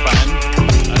left the band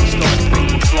and started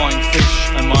thinking Flying Fish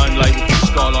and my own label called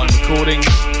Skyline Recordings.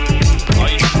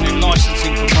 I used to do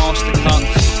licensing for master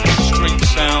cuts, street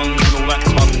sounds and all that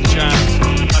type of jazz.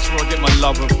 That's where I get my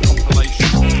love of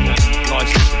compilation and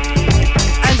licensing.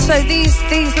 And so these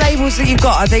labels that you've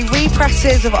got, are they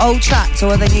represses of old tracks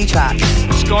or are they new tracks?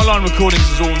 Skyline Recordings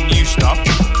is all new stuff,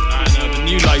 and the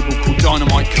new label called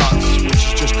Dynamite Cuts, which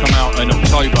has just come out in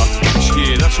October this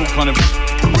year, that's all kind of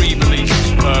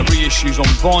re-releases, reissues on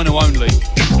vinyl only.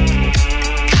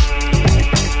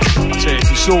 I tell you, if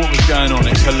you saw what was going on,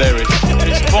 it's hilarious.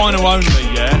 It's vinyl only,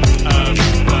 yeah,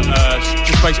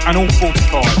 just basically, and all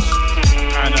 45s.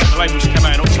 And the label just came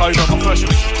out in October. My first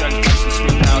release was James Mason's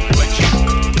Sweet Power Collection.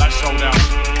 That sold out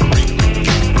pretty quickly.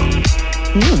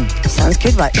 Sounds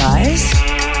good, right, guys?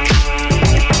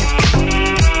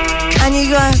 And you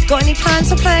got any plans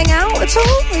for playing out at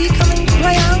all? Are you coming to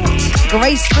play out?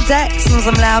 Grace the decks and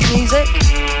some loud music?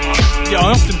 Yeah,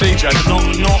 I often DJ, but not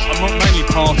mainly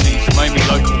parties, mainly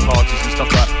local parties and stuff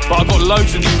like that. But I've got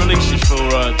loads of new releases for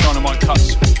Dynamite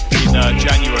Cuts in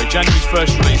January. January's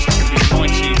first release is going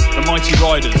to be the Mighty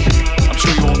Riders. I'm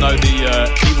sure you all know the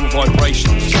Evil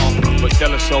Vibrations sample, but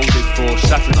Della sold it for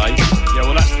Saturday. Yeah,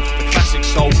 well, that's the classic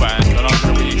soul band, and I'm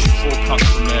going to reissue 4 cuts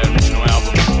from their original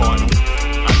album on vinyl.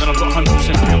 And then I've got 100%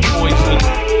 Pure Poison,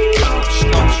 I've got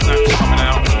Skull Snaps coming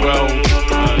out as well,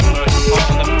 the first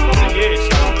part of the year.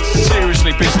 So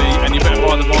seriously busy, and you better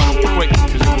buy the vinyl quick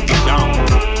because it will be down.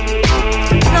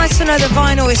 Nice to know that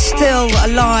vinyl is still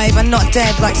alive and not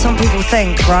dead like some people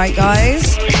think, right,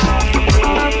 guys?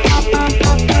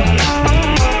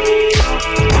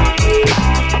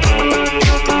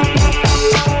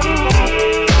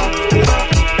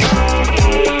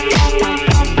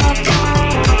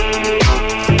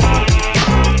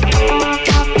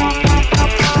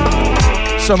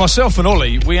 So myself and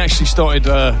Ollie, we actually started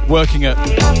working at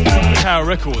Tower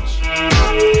Records.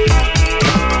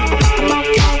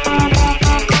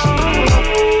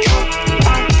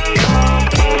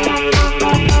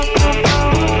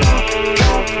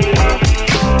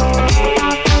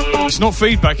 It's not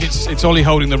feedback, it's Ollie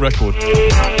holding the record.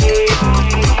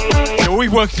 Yeah, we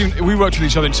worked with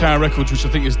each other in Tower Records, which I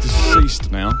think is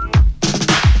deceased now.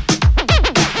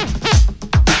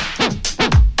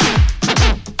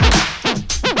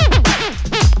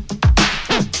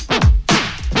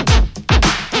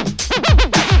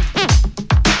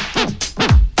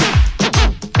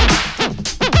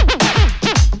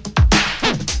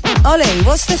 Ollie,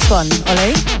 what's this one,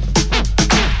 Ollie?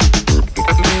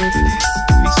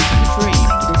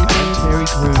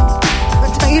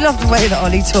 Don't you love the way that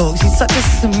Ollie talks? He's such a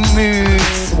smooth,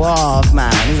 suave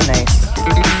man, isn't he?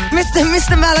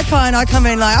 Mr. Malachi and I come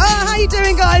in like, oh, how you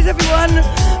doing, guys, everyone?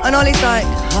 And Ollie's like,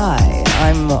 hi,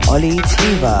 I'm Ollie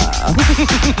Tuba.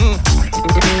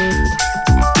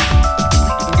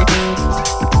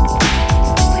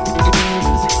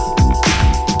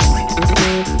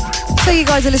 So you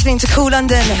guys are listening to Cool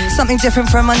London, something different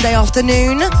for a Monday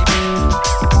afternoon.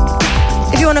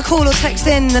 If you want to call or text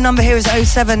in, the number here is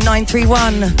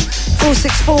 07931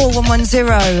 464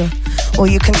 110. Or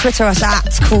you can Twitter us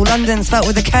at Cool London, spelt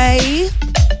with a K.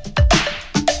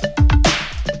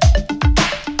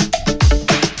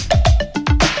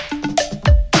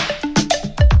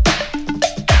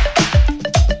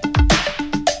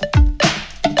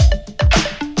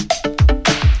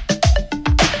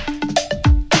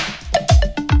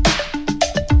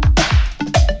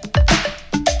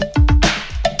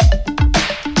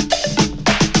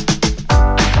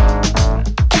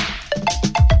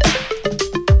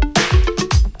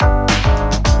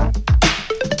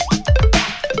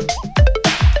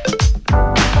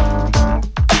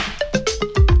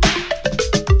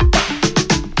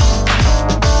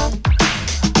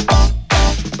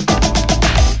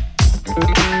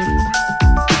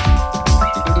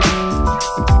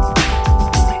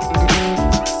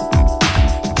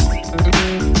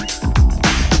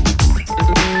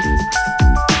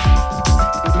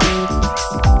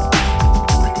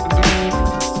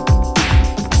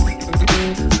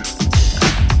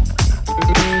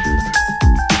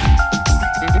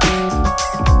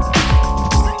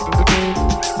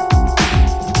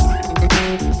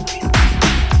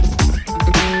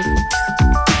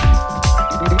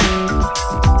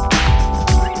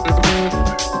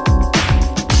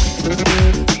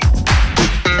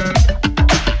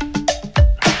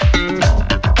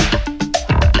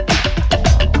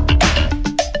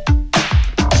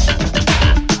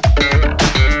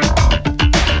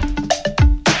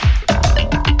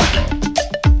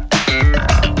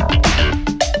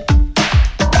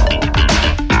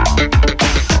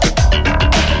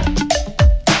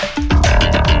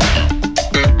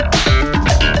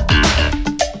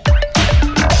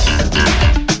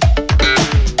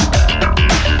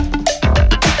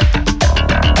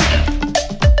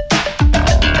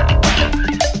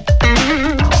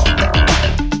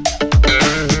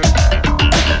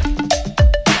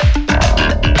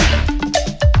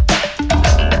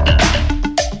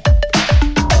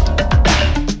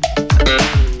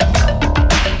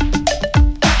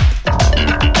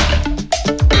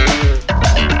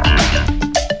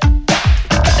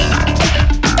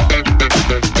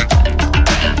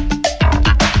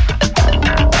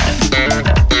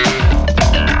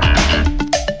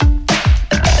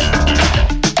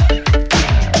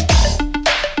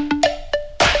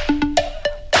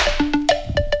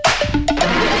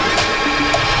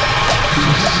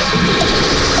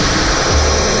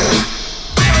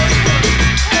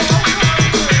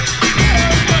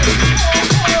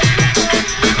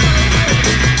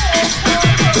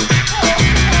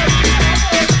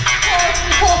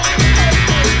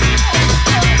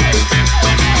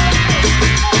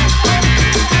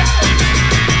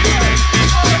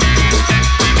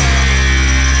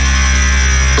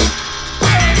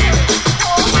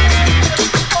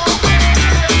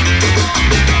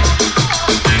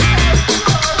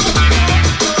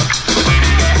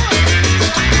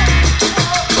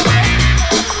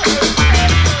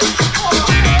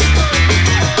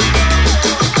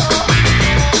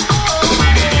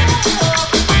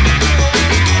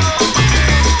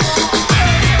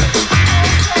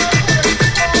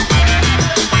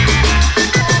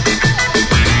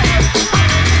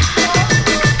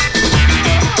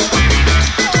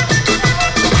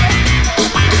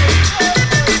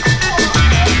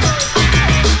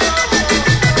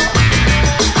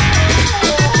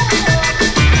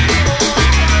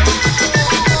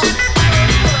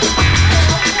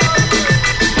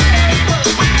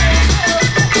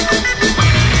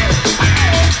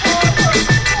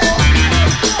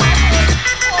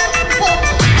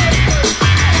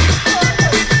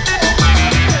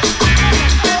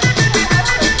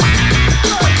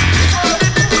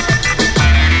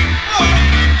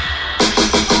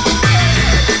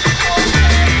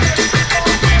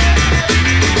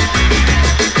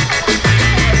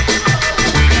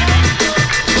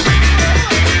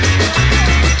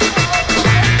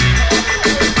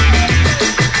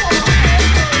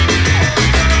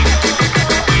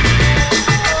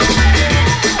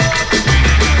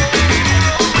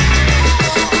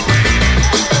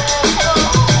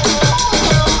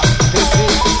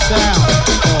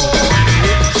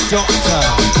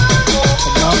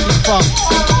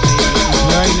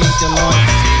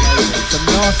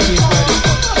 Nasty is where this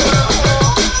one.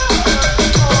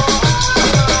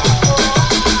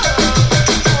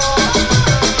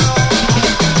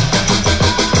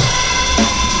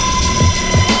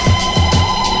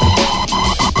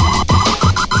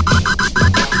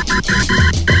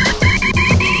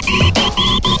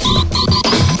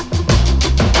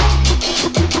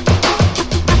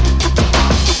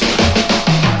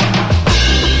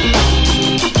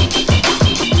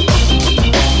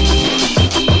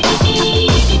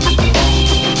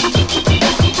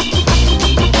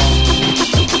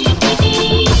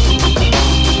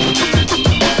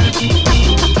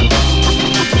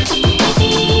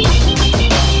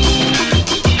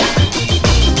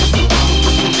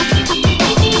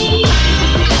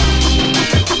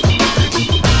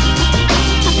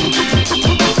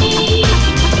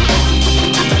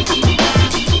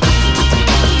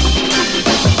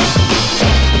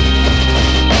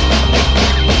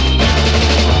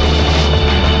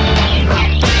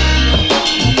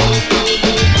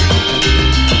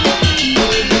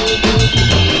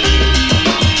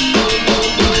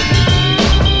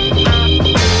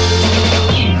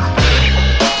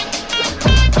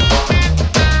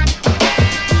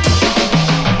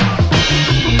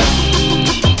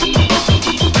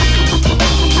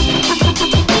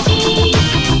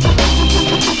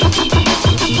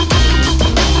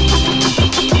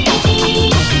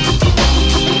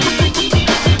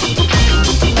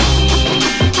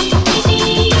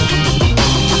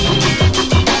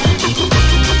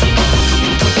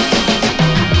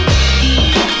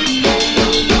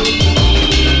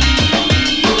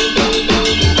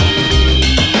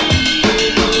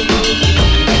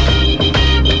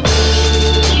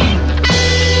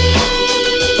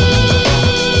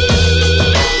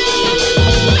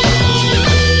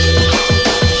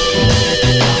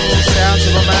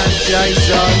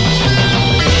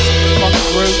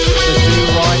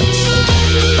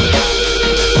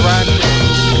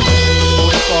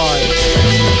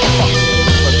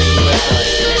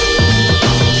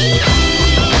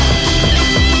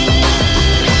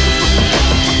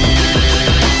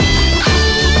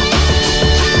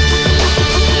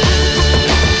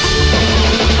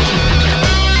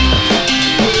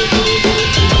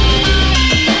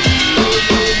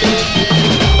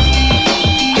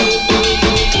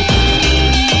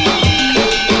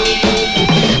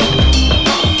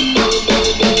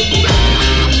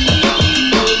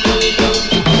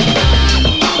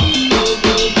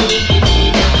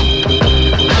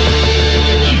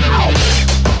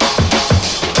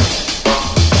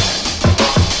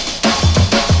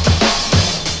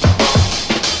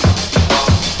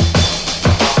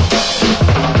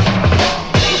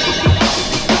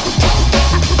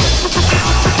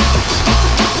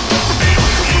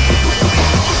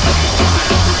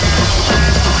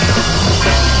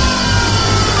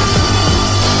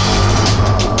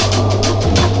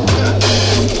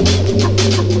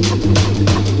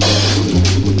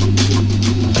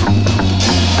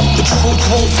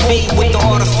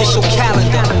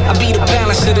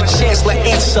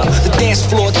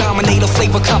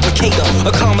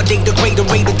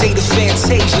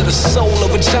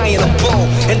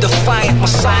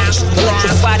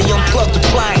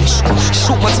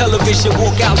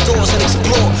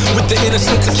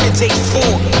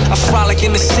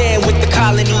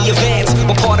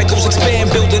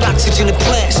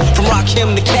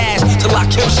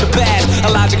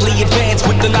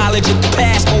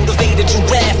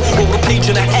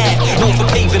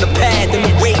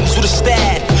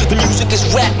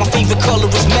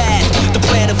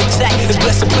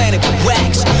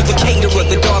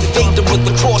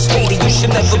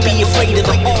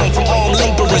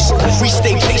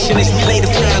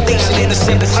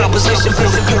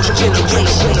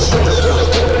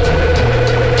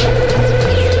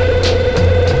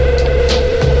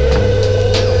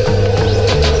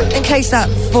 That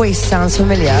voice sounds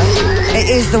familiar. It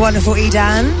is the wonderful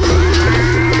Edan.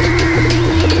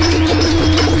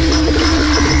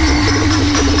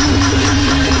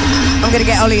 I'm going to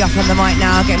get Ollie off on the mic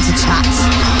now, get him to chat.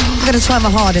 I'm going to try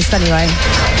my hardest anyway.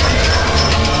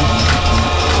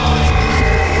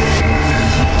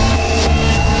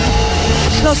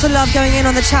 Lots of love going in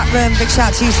on the chat room. Big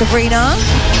shout to you, Sabrina.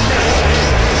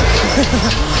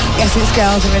 Yes, it's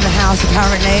girls are in the house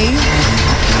apparently.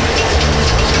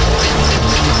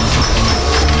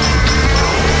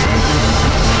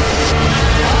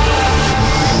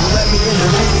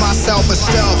 Myself a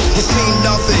stealth, it seemed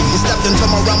nothing. You stepped into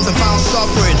my realms and found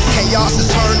suffering. Chaos is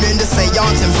turned into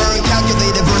seance and burned.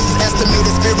 Calculated versus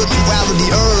estimated spirituality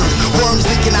earned. Worms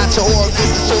leaking out your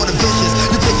orifice, sort of vicious.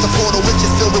 You pick the portal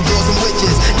witches filled with girls and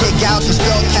witches. Get couch and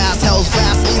spell cast. Hell's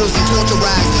fast needles and torture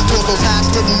rags. Torso's hatch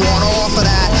didn't want off of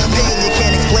that. Pain you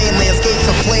can't explain.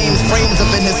 Landscapes of flames. Frames of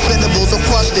inexpendables are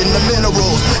crushed in the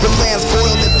minerals. Your plans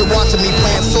foiled if you're watching me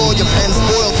plant soil. Your pen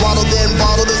spoiled. Throttled in,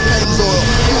 bottled as Pennzoil.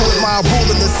 You with my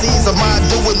ruling the seas of my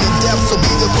doing the depths. So be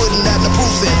the putting that the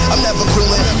proof's in. I'm never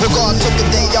cooling. Regard took a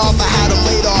day off. I had him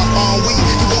laid off on weed.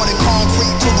 He wanted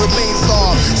concrete to remain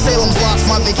soft. Salem's Lock's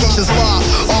my vacation spot.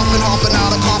 Often hopping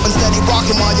out of coffin, steady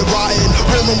rocking while you're riding.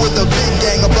 Rolling with a big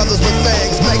gang of brothers with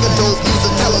fangs. Mega dope, use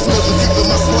a telescope and keep in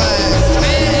my slang.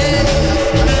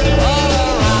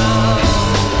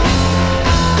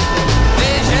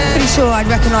 Pretty sure I'd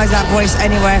recognise that voice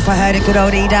anywhere if I heard it, good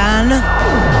old Edan.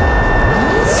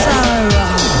 So,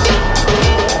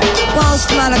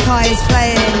 whilst Malachi is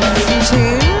playing some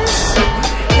tunes,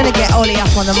 I'm going to get Ollie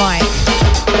up on the mic.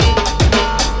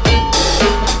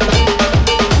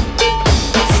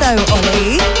 So,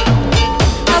 Ollie,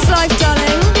 how's life,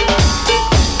 darling?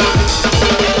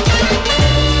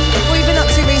 What have you been up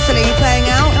to recently? You playing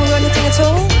out? Have you got anything at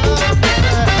all? It's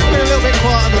been a little bit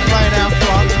quiet on the playing out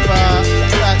front, but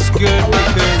that's good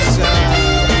because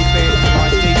we've been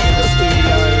like deep in the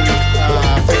studio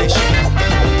finishing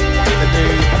the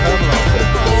new Herbaliser.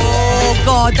 Oh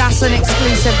God, that's an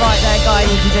exclusive right there, guys,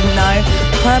 if you didn't know.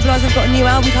 Herbaliser's got a new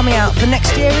album coming out for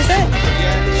next year, is it?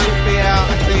 Yeah, it should be out,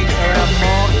 I think, around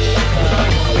March.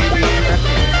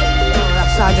 That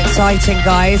sounds exciting,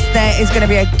 guys. There is going to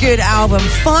be a good album.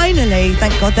 Finally,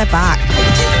 thank God they're back.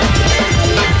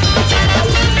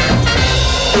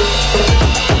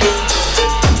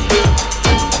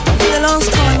 The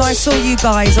last time I saw you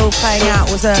guys all playing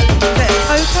out was at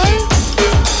Coco?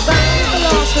 That was the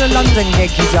last sort of London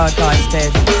gig you guys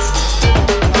did.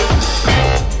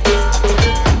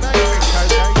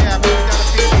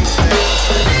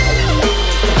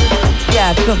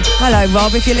 Yeah, cool. Hello,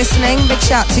 Rob, if you're listening. Big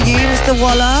shout to you, Mr.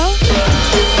 Waller.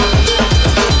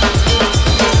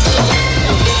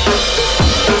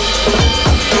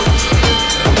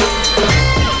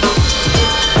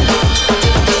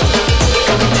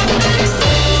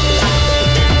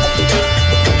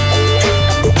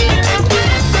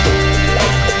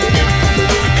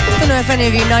 I don't know if any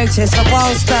of you noticed, but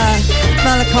whilst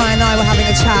Malachi and I were having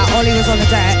a chat, Ollie was on the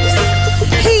decks.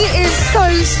 He is so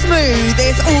smooth,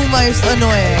 it's almost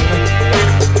annoying.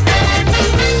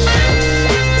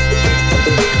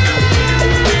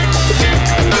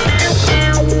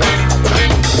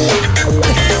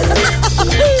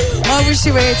 I wish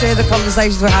you were here to hear the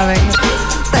conversations we're having.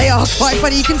 They are quite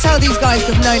funny. You can tell these guys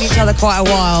have known each other quite a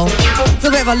while. It's a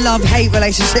bit of a love-hate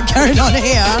relationship going on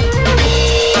here.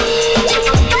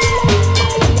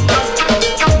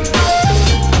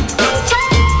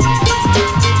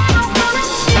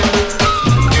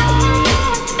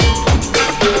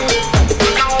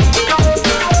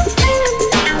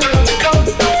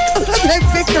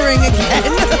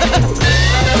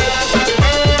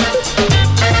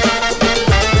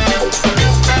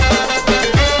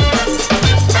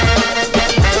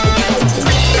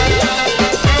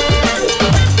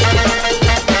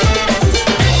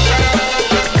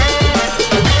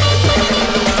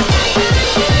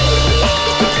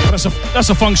 That's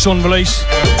a function release.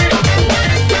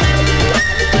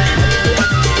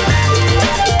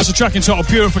 That's a track entitled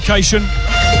Purification.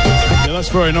 Yeah, that's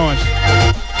very nice.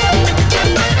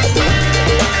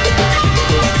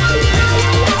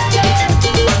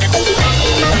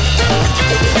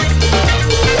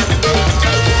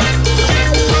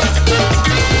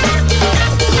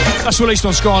 That's released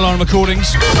on Skyline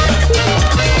Recordings.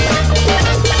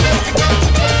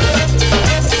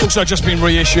 Also just been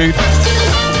reissued.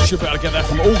 Should be able to get that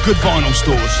from all good vinyl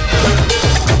stores.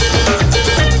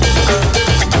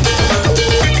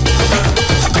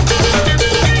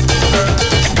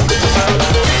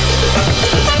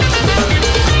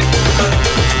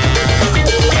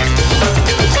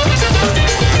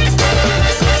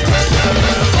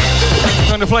 I'm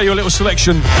going to play you a little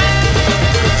selection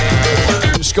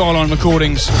from Skyline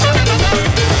Recordings.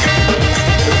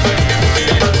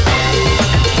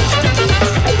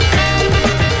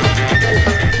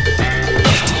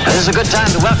 This is a good time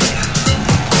to welcome you,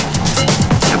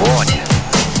 to warn you.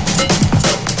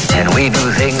 And we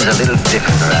do things a little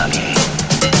different around here.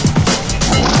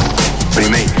 What do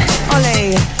you mean?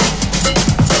 Ollie,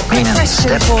 quick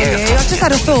question for you. I just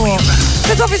had a thought.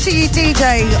 Because obviously you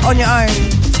DJ on your own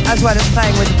as well as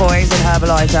playing with the boys in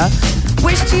Herbaliser.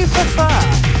 Which do you prefer?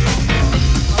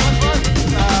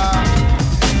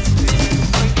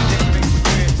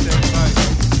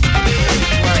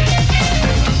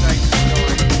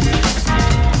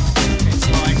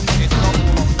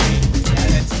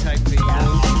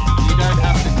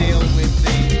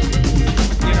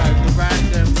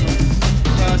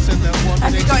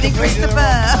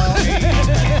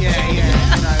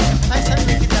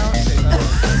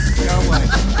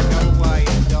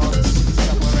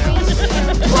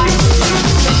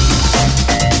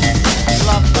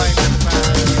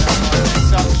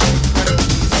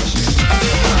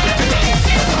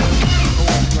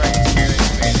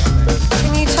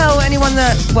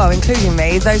 well, including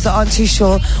me, those that aren't too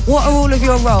sure, what are all of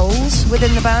your roles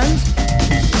within the band?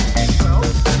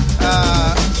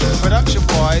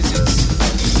 Production-wise, it's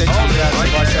essentially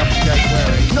myself and Jake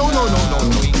Wary. No.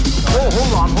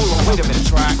 Hold on, wait a minute.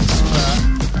 Tracks,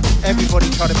 everybody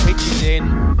kind of pitches in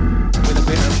with a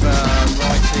bit of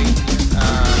writing.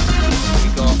 We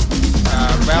got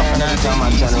Ralph and Andy,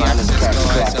 the access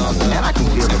guys on the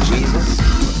chord section.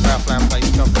 Ralph Lamb plays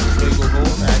trumpet and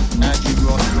flugelhorn, and Andrew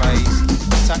Ross plays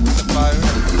saxophone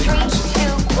and flute.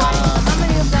 How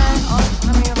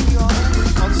many of you are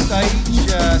on stage?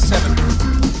 7.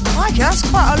 Okay, that's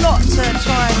quite a lot to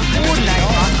try and coordinate.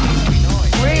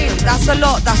 Really, that's a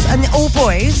lot. And all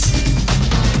boys,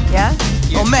 yeah?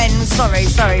 Or men. Sorry.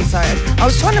 I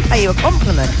was trying to pay you a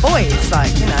compliment. Boys, So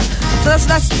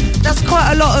that's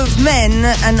quite a lot of men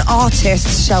and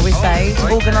artists, shall we say,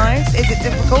 to organise. Is it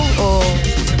difficult or?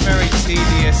 It's a very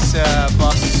tedious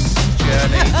bus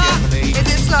journey. Generally. Is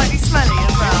it slightly smelly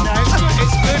as well? No,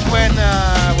 it's good when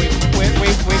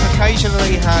we've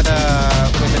occasionally had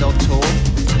women on tour.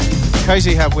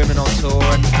 Occasionally have women on tour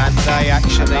and they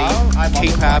actually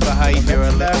keep our behaviour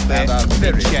a little bit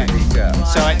in check.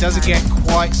 So it doesn't get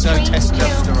quite so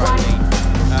testosterone-y.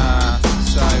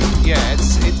 So yeah,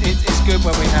 it's good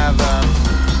when we have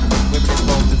women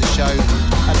involved in the show.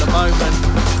 At the moment,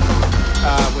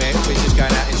 we're just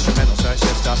going out instrumental, so it's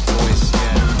just us boys,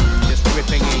 just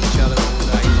ripping each other all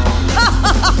day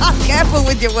long. Careful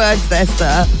with your words there,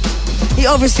 sir. He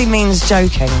obviously means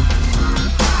joking.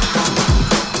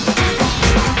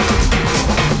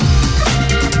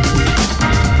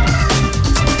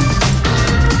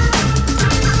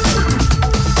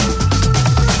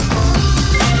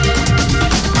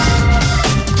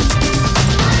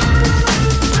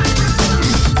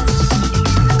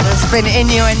 Been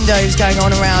innuendos going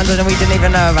on around and we didn't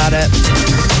even know about it.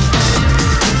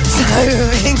 So,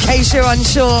 in case you're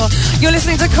unsure, you're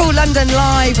listening to Cool London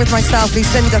live with myself,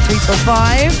 Lusinda, 3 till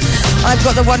 5. I've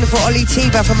got the wonderful Ollie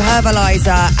from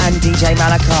Herbaliser and DJ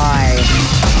Malachi.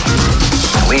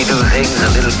 We do things a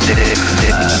little different.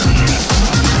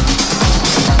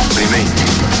 What do you mean?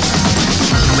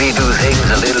 We do things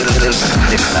a little different.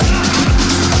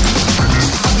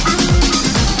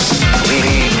 We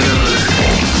do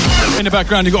things. In the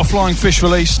background, you've got a flying fish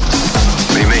release.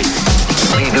 What do you mean?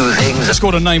 We do things. It's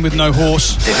called A Name With No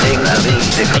Horse.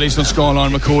 Released on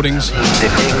Skyline Recordings.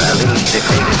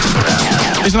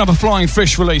 There's another flying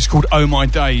fish release called Oh My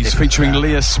Days, featuring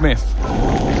Leah Smith.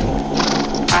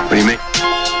 What do you mean?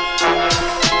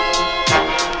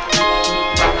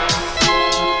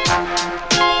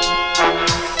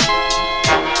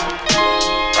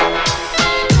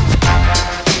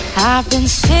 I've been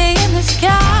seeing this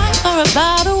guy for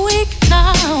about a week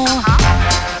now,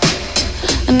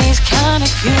 and he's kinda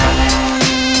cute.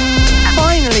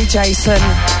 Finally, Jason.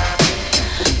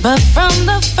 But from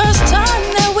the first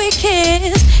time that we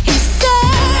kissed, he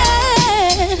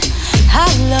said, I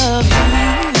love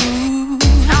you.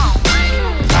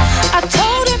 I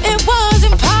told him it was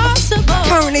impossible.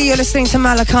 Currently, you're listening to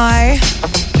Malachi,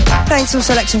 playing some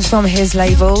selections from his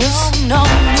labels.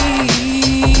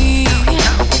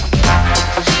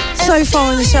 So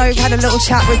far on the show, we've had a little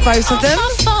chat with both of them.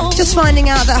 Just finding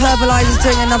out that Herbaliser's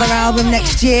doing another album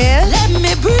next year.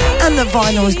 And the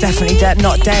vinyl is definitely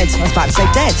not dead. I was about to say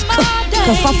dead.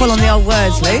 Kerfuffle on the old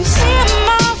words, Luce.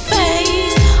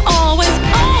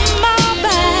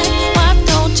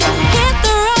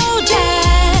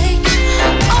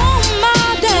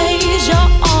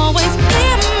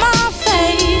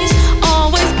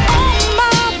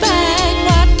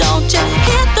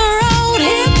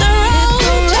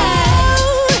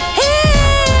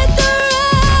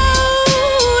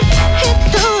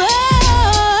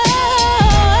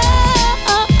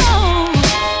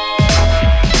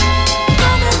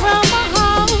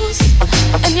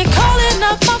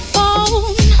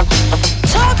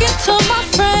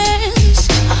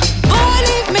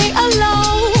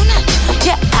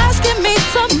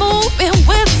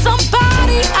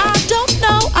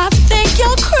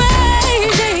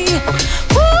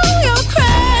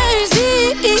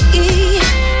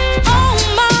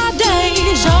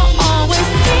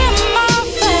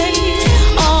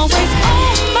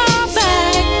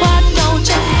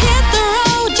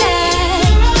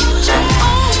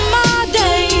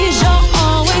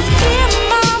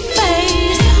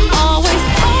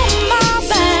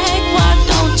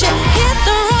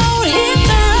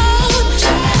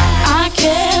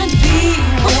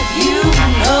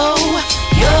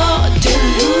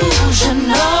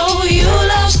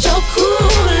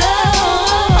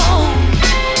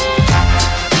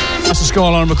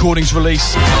 Skyline Recordings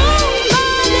release.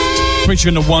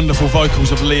 featuring the wonderful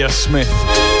vocals of Leah Smith.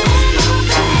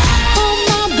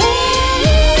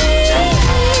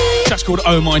 That's called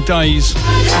Oh My Days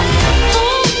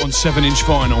on 7-inch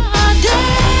vinyl.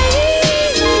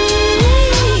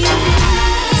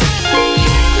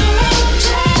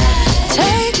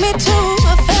 Take me to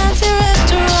a fancy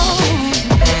restaurant,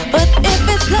 but if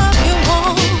it's love you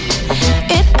want,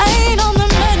 it ain't on the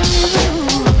menu.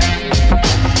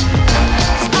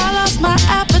 'Cause I lost my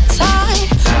appetite,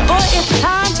 boy, it's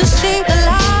time to see the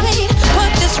light.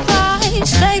 Put this right,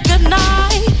 say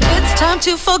goodnight. It's time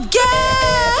to forget.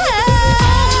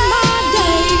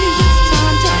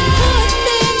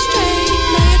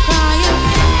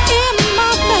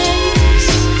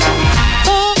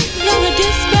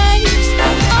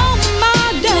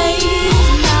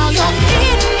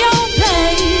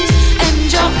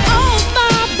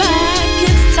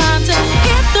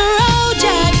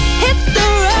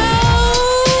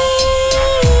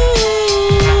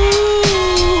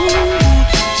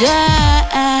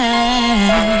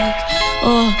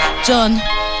 John,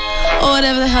 or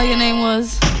whatever the hell your name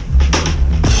was.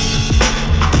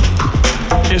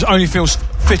 It only feels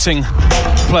fitting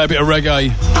to play a bit of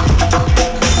reggae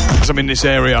as I'm in this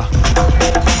area.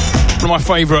 One of my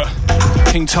favourite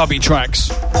King Tubby tracks.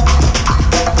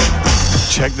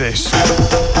 Check this.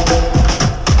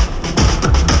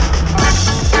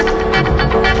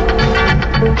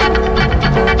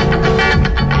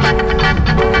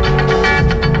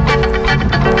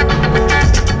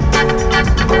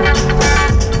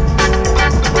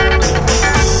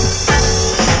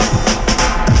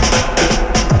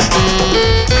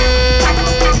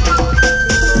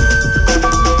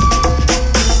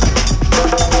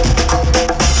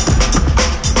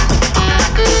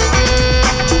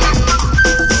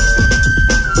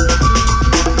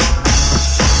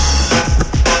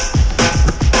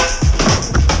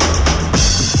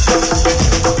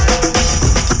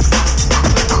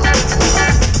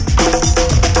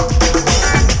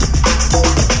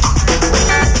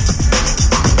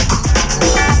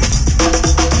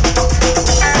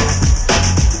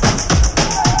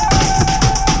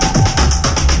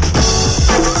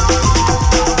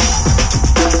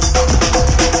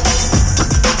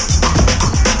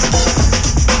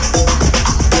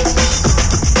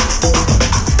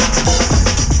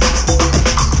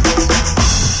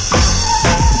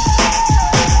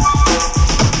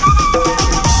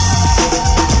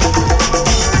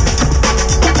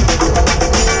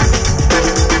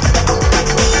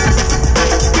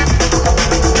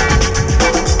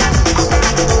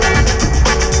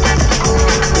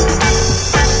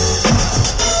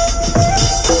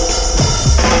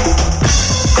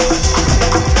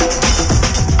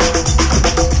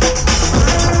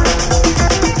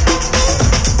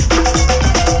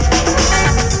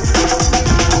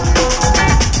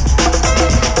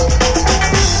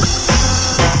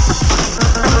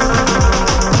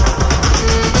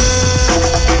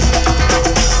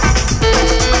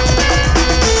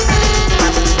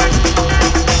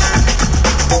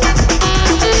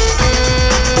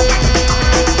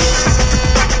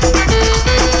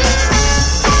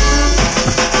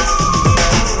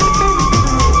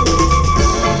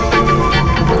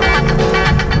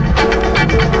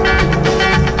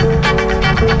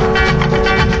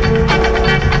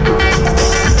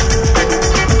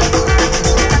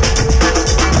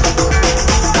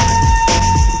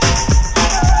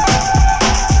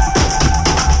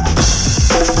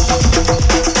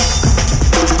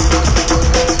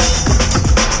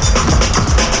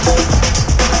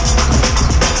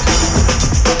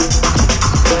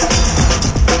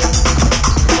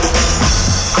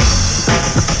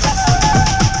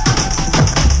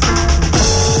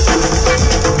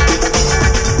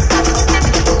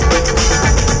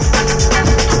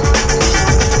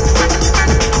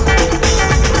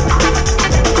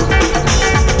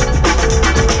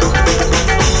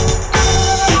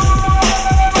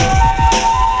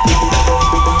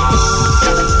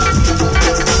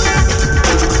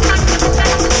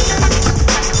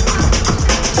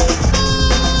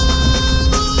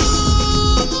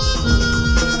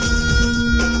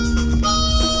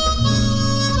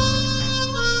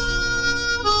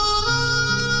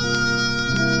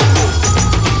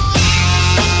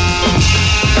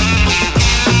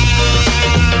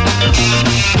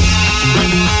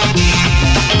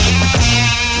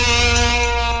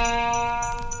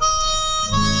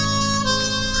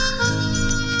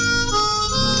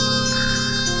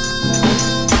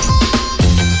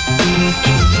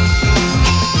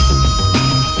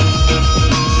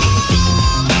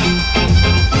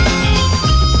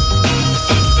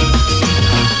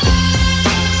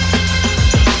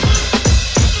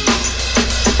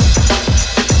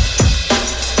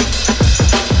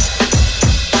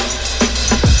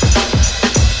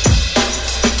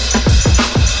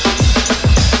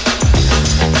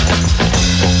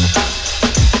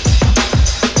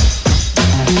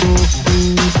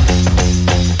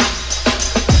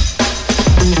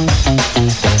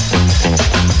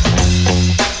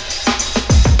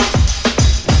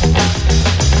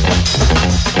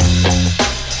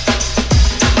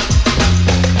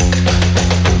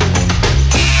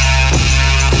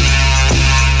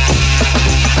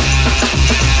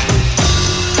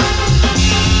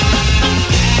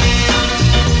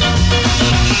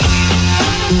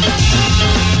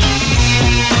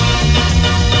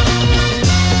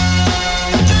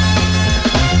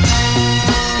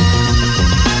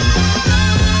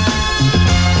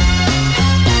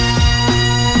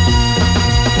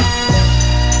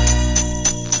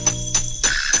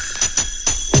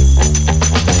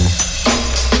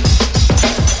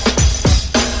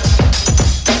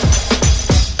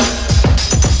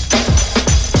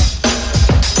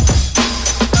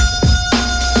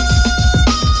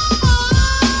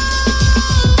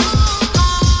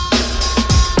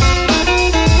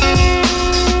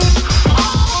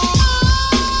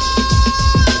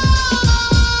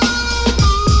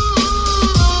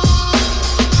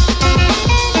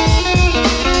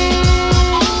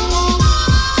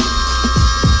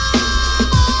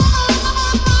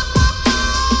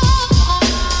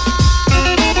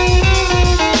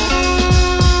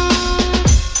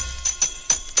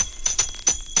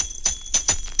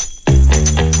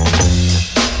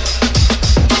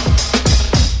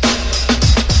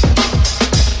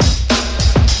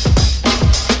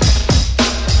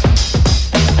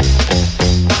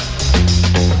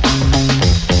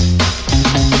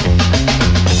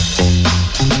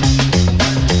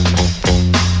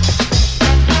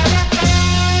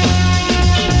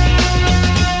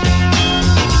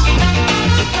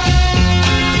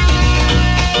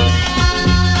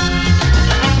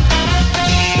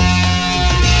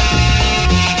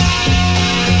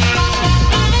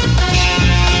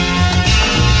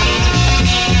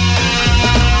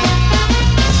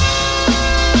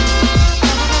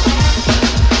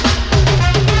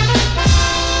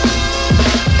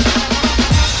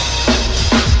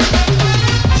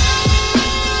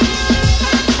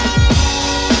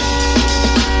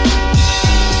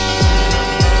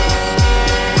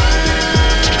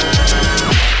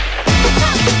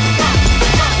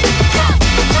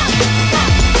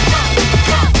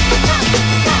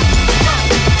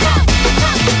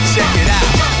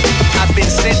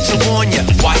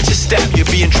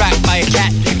 being tracked by a cat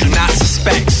you do not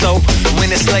suspect. So when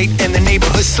it's late and the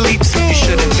neighborhood sleeps, you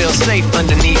shouldn't feel safe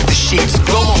underneath the sheets.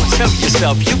 Go on, tell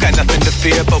yourself you got nothing to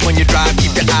fear, but when you drive,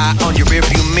 keep your eye on your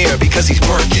rearview mirror, because he's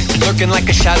working, lurking like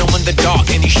a shadow in the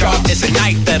dark, and he's sharp as a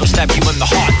knife that'll stab you in the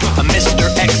heart. A Mr.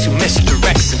 X who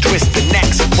misdirects and twists the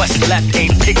necks. What's left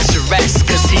ain't picturesque,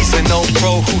 cause he's an old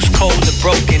pro who's cold and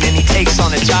broken, and he takes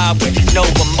on a job with no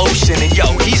emotion. And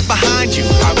yo, he's behind you,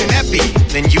 how can that be?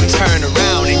 Then you turn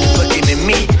around and you're looking at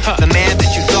me. The man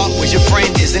that you thought was your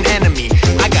friend is an enemy.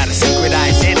 I got a secret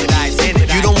identity.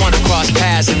 You don't wanna cross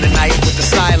paths in the night with the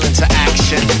silence or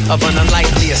action of an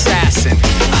unlikely assassin.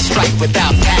 I strike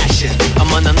without passion,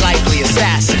 I'm an unlikely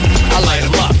assassin. I light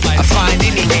him up, I find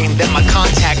any name that my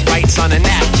contact writes on a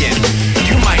napkin.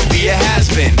 You might be a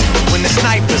has-been when the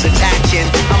sniper's attacking.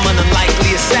 I'm an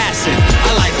unlikely assassin.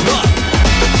 I light him up.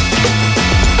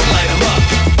 I light him up.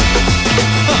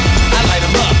 I light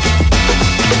him up.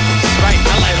 That's right,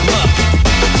 I light him up.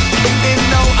 You didn't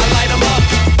know I light him up.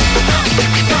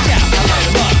 Yeah, I light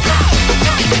him up.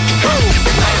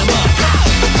 Light him up.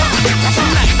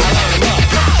 Tonight I light him up.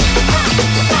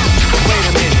 Wait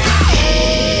a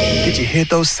minute. Did you hear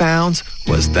those sounds?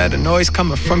 Was that a noise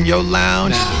coming from your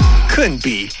lounge? Couldn't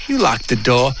be. You locked the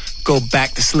door. Go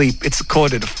back to sleep, it's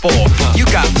 3:45. You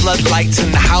got floodlights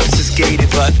and the house is gated,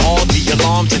 but all the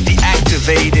alarms are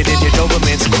deactivated and your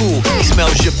Doberman's cool. He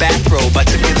smells your bathrobe. I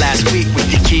took it last week with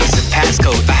your keys and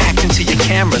passcode. I hacked into your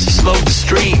cameras, slowed the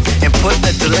stream, and put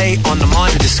a delay on the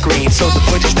monitor screen. So the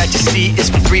footage that you see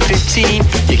is from 315.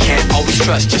 You can't always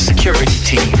trust your security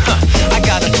team. I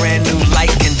got a brand new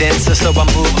light condenser, so I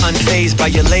move unfazed by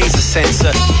your laser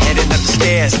sensor. Heading up the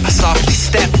stairs, I softly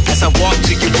step. As I walk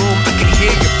to your room, I can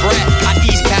hear your breath. I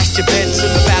ease past your bed to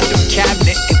the bathroom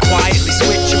cabinet and quietly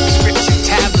switch your prescription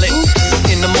tablet.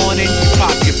 In the morning, you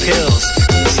pop your pills.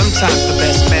 Sometimes the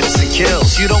best medicine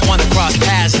kills. You don't want to cross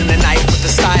paths in the night with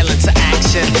the silence or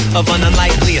action of an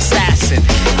unlikely assassin.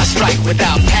 I strike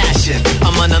without passion.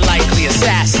 I'm an unlikely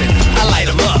assassin. I light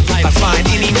him up. I find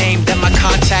any name that my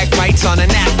contact writes on a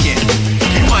napkin.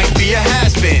 You might be a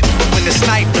has-been when the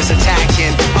sniper's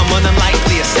attacking. I'm an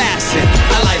unlikely assassin.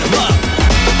 I light him up.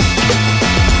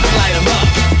 Light him up.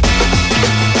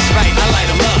 That's right, I light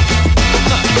him up.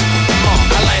 Come on,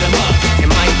 I light him up. It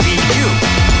might be you.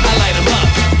 I light him up.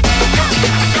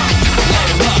 Light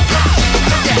him up.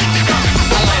 Yeah,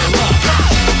 I light him up.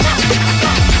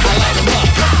 I light him up.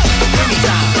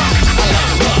 Anytime, I light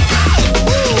him up.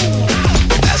 Woo!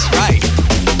 That's right.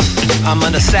 I'm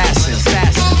an assassin.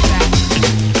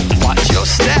 Watch your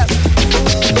step.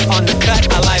 On the cut,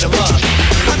 I light him up.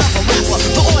 Another rapper,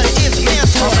 the order is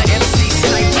manslaughter. MC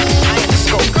sniper, I am the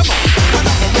scope. Come on.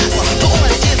 Another rapper, the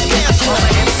order is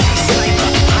manslaughter. MC sniper,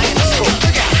 I am the scope.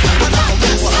 Look out. Another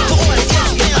rapper, the order is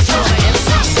manslaughter. MC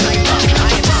sniper,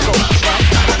 I am the scope.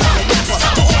 Another rapper,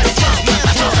 the order is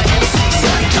manslaughter. MC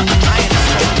sniper, I am the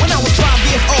scope. When I was 5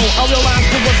 years old, I realized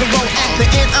there was a road. At the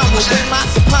end, I would win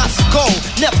lots of pots of gold.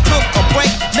 Never took a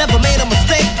break, never made a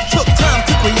mistake. Took time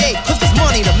to create, cause there's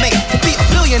money to make. To be a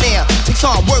billionaire takes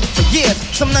hard work for years.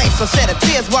 Some nights I shed a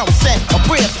tears while we sat a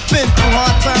breath. Been through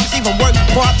hard times, even worked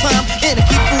part-time in a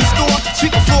key food store,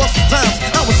 sweeping floors sometimes.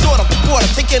 I was sort of a reporter,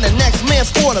 taking the next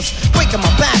man's orders, breaking my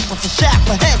back with a shack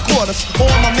for headquarters.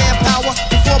 All my manpower,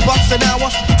 $4 an hour.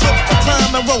 Took my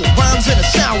time and wrote rhymes in the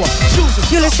shower.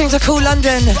 You're listening to Cool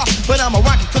London.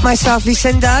 Myself,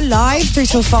 Lucinda, live 3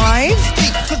 till 5.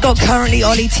 Got currently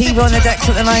Ollie TV on the decks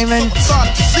at the moment.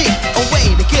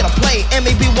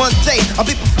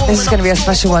 This is going to be a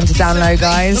special one to download,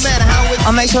 guys.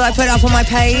 I'll make sure that I put it up on my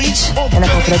page in a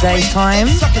couple of days' time.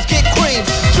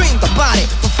 Dreamed about it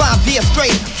for 5 years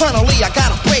straight. Finally, I got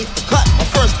a break to cut my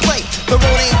first plate. The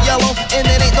road ain't yellow and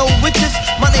it ain't no witches.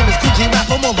 My name is Gucci Rap.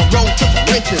 I'm on the road to the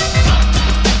riches.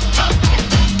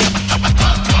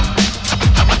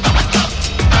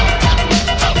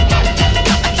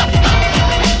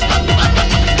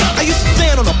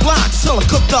 Selling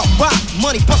cooked up rock,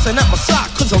 money busting out my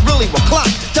sock, cause I really was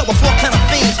clocked. Dealt with 4 kind of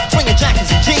fiends, bringing jackets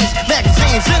and jeans,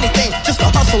 magazines, anything, just to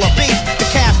hustle a beat. The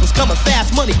cash was coming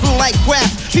fast, money grew like grass.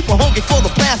 People hungry for the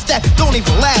blast that don't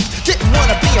even last. Didn't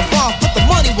wanna be involved, but the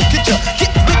money will get you.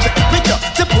 Getting richer and richer,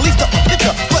 the police up my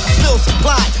picture, but I still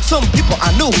supplied. Some people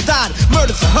I knew died,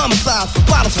 murders and homicides, for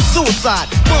bottles of suicide.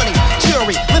 Money,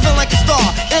 jewelry, living like a star,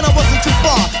 and I wasn't too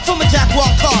far from a Jaguar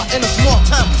car in a small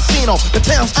town casino. The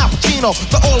town's Al Pacino,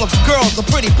 for all of the girls, a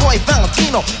pretty boy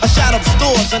Valentino. I shot up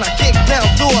stores and I kicked down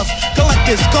doors,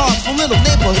 collected scars from little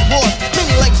neighborhood wars.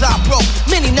 Many legs I broke,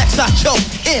 many necks I choked,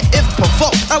 and if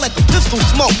provoked, I let the pistol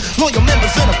smoke. Loyal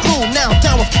members in a crew, now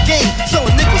down with the game,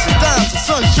 selling nickels and dimes, the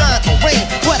sunshine or rain.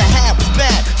 What I had was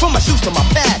bad, from my shoes to my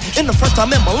pad. And the first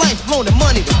time in my life, loaning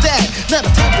money to dad. Now the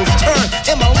tables turn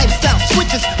and my lifestyle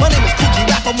switches. My name is Coochie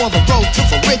Rap, I'm on the road to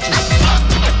the riches.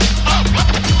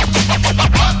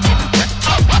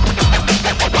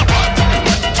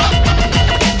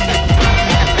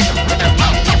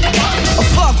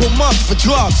 Months for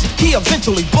drugs, he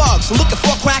eventually bugs. Looking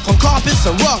for crack on carpets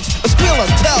and rugs. A squealer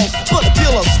tells, but a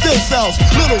dealer still sells.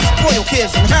 Little spoiled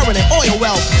kids inheriting oil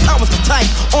wells. I was the type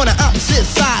on the opposite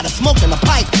side of smoking a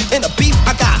pipe. In the beef,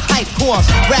 I got hype corns,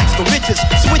 racks to riches,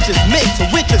 switches made to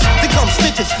witches. They come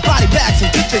stitches, body bags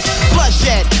and ditches.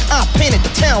 Bloodshed, I painted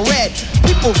the town red.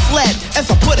 People fled as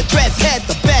I put a dread's head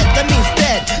to bed. That means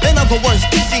dead. In other words,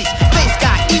 species. Face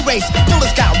got erased,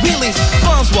 bullets got released.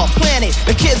 Bombs were planted,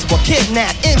 the kids were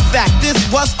kidnapped. In fact, this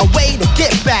was a way to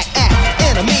get back at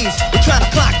enemies. We're trying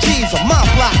to clock G's on my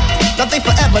block. Now they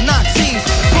forever Nazis.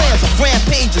 Plans of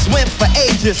rampages went for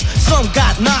ages. Some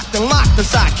got knocked and locked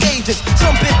inside cages.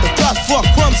 Some bit the dust for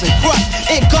crumbs and crust.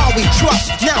 In God we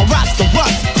trust, now rots the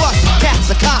rust. Bust, cats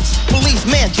and cops,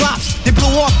 policeman drops. They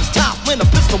blew off his top when the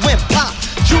pistol went pop.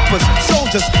 Troopers,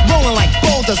 soldiers, rolling like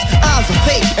boulders. Eyes of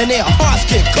hate and their hearts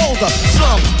get colder.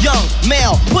 Some young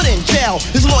male put in jail.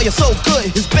 His lawyer so good,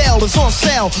 his bail is on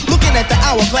sale. Looking at the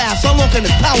hourglass, how long can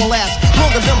his power last?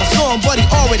 Longer than my song, but he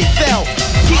already fell.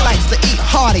 He likes to eat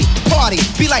hearty, party,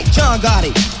 be like John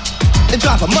Gotti. And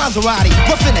drive a Maserati,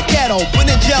 rough in the ghetto, but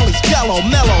in jellies, jello,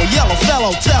 mellow, yellow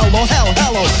fellow, tell, oh hell,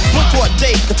 hello. One court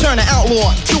date could turn an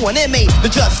outlaw to an inmate. The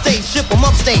judge stays, ship him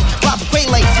upstate, rob a great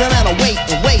lakes, and then wait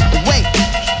and wait and wait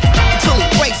until he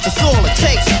breaks, that's all it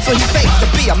takes. So he fakes to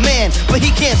be a man, but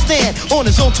he can't stand on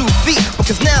his own 2 feet,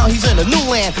 because now he's in a new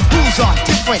land. Rules are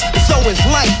different, and so is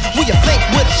life. Will you think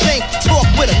with a shank, talk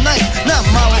with a knife? Not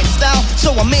my lifestyle,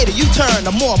 so I made a U-turn.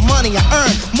 The more money I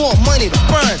earn, more money to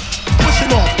burn.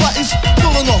 Pushing on buttons,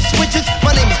 pulling on switches.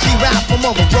 My name is G-Rap, I'm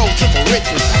on the road to the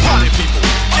riches. Party people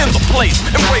in the place,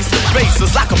 embrace the bass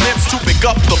as I commence to pick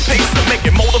up the pace and make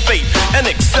it motivate and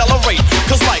accelerate.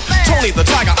 Cause like Tony the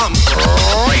Tiger, I'm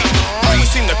great. You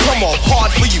seem to come off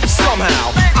hard for you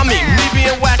somehow. I mean, me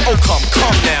being whack, oh come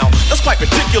now. That's quite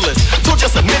ridiculous, so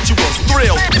just admit you was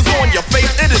thrilled. Cause on your face,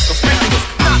 it is conspicuous.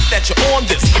 Not that you're on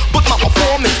this, but my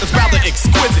performance is rather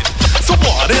exquisite. So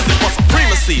what is it but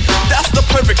supremacy? That's the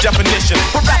perfect definition.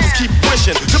 But rappers keep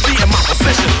wishing to be in my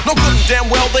position. No good and damn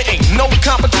well, there ain't no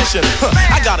competition.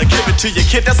 I gotta give it to you,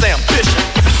 kid, that's ambition.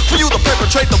 For you to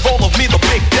perpetrate the role of me, the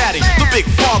big daddy, the big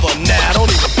father, nah,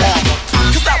 don't even bother.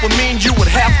 Cause that would mean you would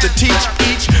have to teach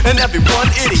each and every one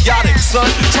idiotic son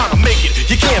trying to make it,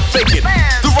 you can't fake it.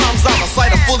 The rhymes out of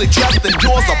sight are fully dressed and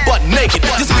yours are butt naked.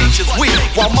 Your speech is weak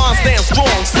while mine stands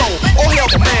strong. So, all hell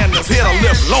the man that's here to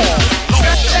live long.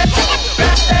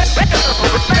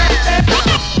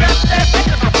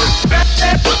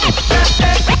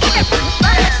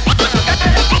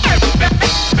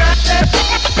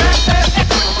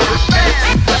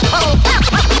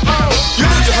 You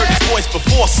knew you heard his voice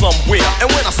before somewhere, and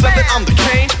when I said that I'm the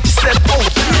king, you said, oh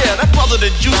yeah, that brother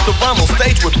that used to rhyme on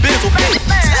stage with Biz will be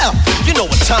tell. You know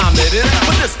what time it is,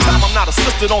 but this time I'm not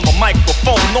assisted on the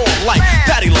microphone, nor like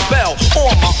Patti LaBelle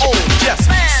on my own. Yes,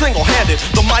 single-handed,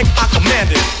 the mic I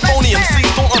commanded. Phony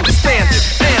MCs don't understand it,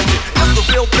 and it's the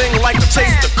real thing like the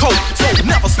taste of coke. So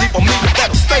never sleep on me, you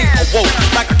better stay awoke.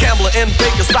 Like a gambler in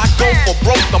Vegas, I go for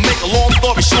broke. To make a long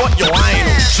story short, yo, I ain't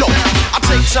no joke. I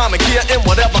take time and gear in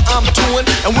whatever I'm doing,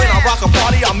 and when I rock a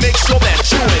party, I make sure that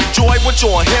you enjoy what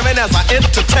you're hearing as I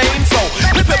entertain. So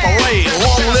hip hip parade,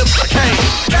 long live the king.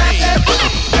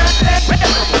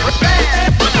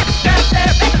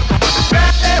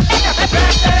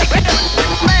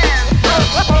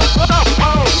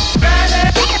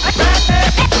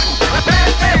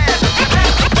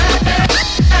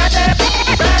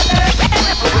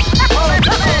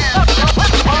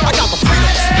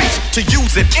 To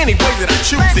use it any way that I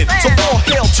choose it. So all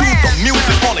hail to the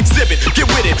music on exhibit. Get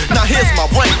with it, now here's my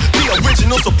rank. The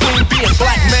original supreme being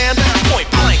black man.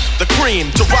 Point blank, the cream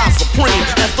to rise supreme.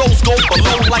 As those go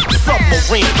below like a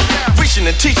submarine. Reaching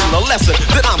and teaching a lesson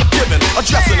that I'm giving.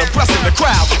 Addressing and pressing the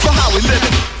crowd. So how we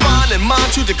living? Fine and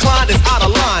mine to decline is out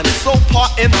of line. So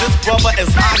part in this brother as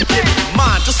I get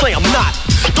mine. Just say I'm not.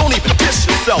 Don't even diss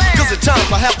yourself. Cause at times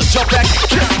I have to jump back and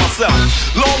kiss myself.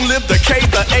 Long live the K,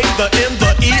 the A, the N,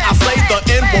 the E. I say the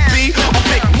N will be a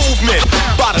big movement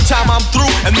by the time I'm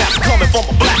through, and that's coming from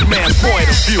a black man's point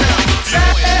of view.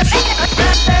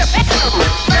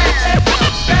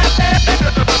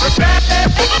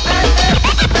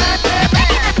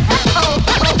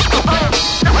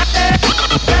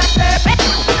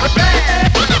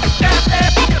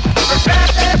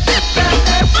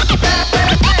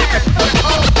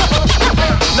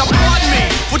 Now pardon me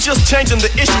for just changing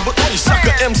the issue, but all you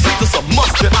sucker MCs, it's a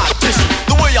must that I dish you.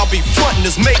 The way y'all be frontin'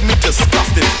 has made me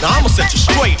disgusted. Now I'ma set you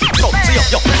straight, so see up,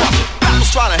 yo, bust it.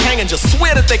 Rappers try to hang and just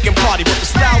swear that they can party, but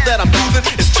the style that I'm using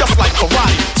is just like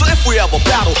karate. So if we ever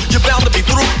battle, you're bound to be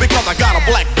through, because I got a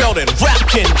black belt and rap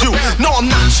can do. No, I'm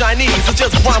not Chinese, it's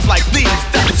just rhymes like these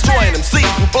that destroying MCs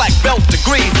with black belt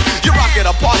degrees. You rock at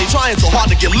a party trying so hard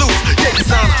to get loose. Yeah, you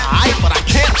sound alright, but I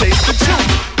can't taste the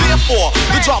juice. Therefore,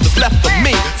 the job is left to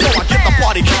me, so I get the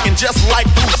party kicking just like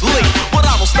Bruce Lee. But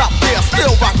I don't stop there,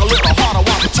 still rock a little harder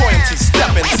while the toy MC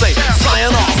step and say,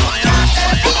 sign off.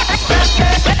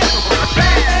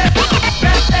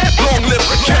 Long live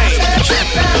the king.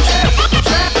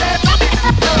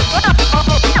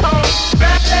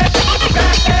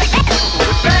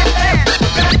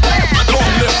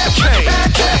 Long live the king.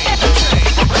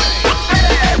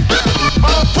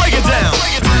 Break it down.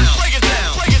 Break it down. Break it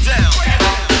down.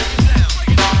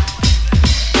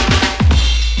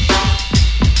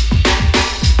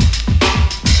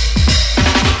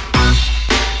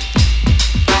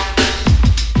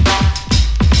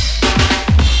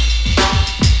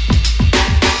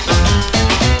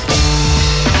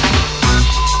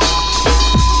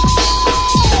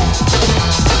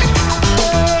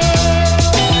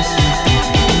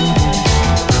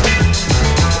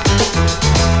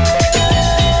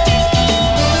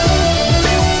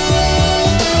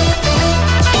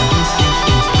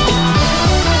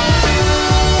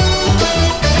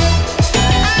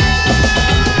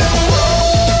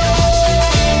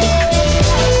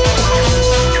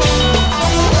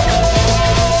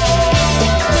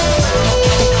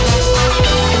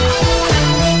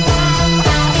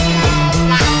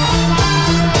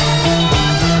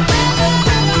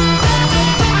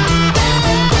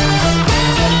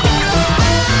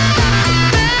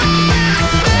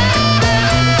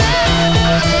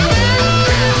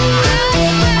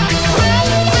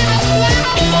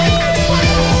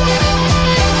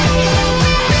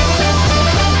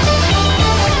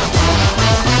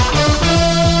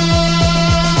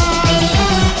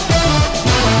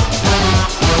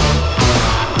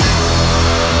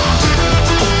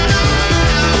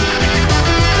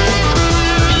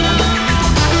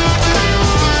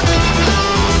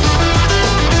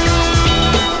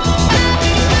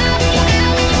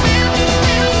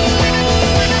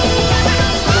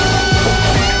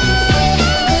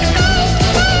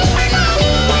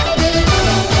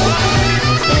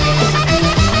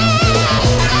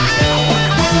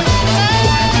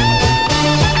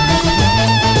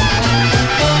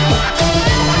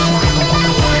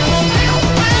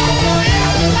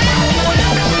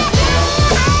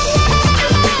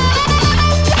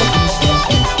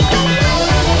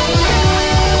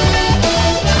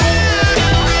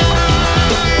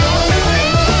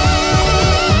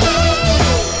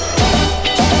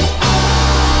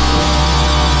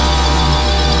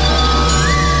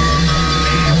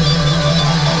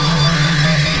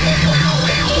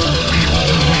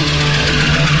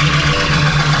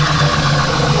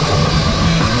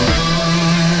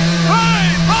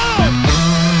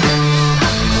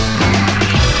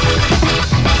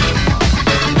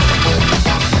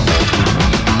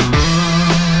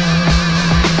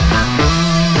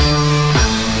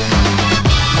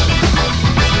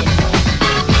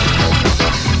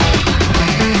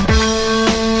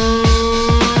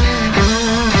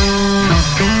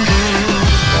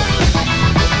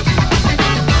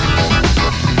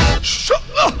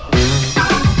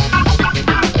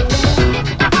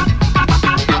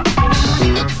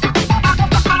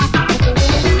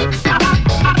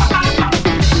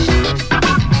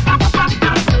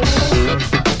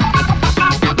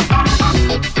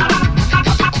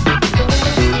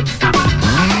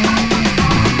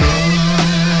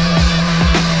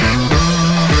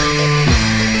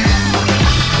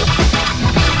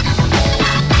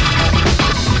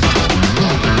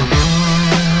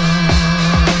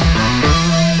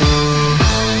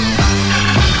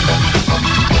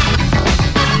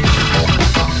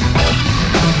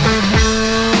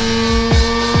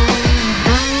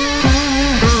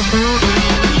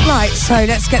 So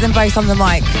let's get them both on the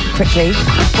mic quickly.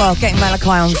 Well, getting Malachi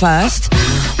on first.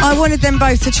 I wanted them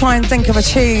both to try and think of a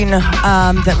tune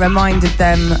that reminded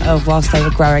them of whilst they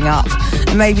were growing up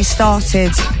and maybe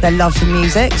started their love for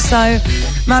music. So,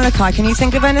 Malachi, can you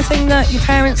think of anything that your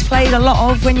parents played a lot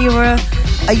of when you were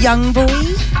a young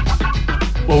boy?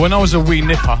 Well, when I was a wee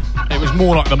nipper, it was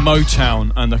more like the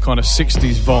Motown and the kind of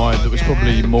 60s vibe that was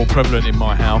probably more prevalent in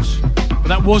my house. But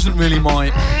that wasn't really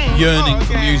my yearning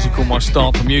for music or my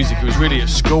start for music. It was really at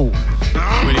school.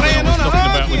 Really, when I was knocking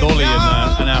about with Ollie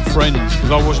and our friends,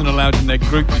 because I wasn't allowed in their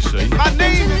group, you see.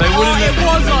 They wouldn't let me. It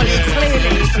was Ollie,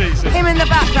 clearly. Him in the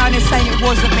background is saying it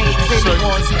wasn't me. It clearly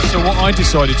was. So what I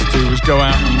decided to do was go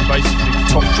out and basically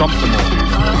top trump them all.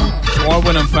 So I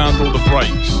went and found all the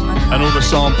breaks and all the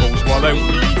samples while they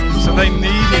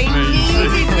needed me.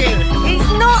 He's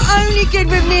not only good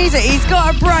with music, he's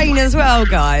got a brain as well,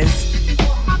 guys.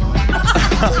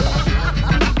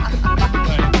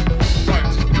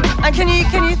 And can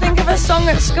you think of a song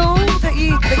at school that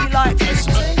you liked to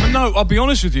listen to? No, I'll be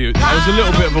honest with you. I was a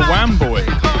little bit of a wham boy.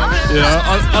 You know,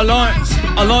 I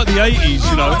like the 80s.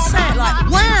 You know. Say it like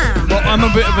wham. Well, I'm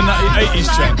a bit of an 80s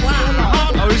chap.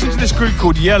 I was into this group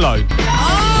called Yellow. Oh,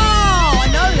 I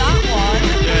know that one.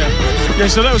 Yeah,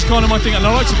 so that was kind of my thing, and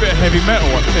I liked a bit of heavy metal.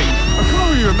 I think I can't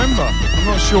really remember. I'm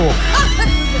not sure.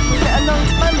 Was it a long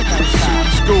time ago?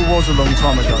 School was a long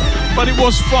time ago, but it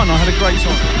was fun. I had a great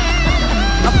time.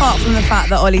 Apart from the fact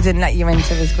that Ollie didn't let you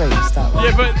into his group, stuff. But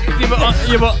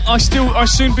I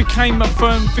soon became a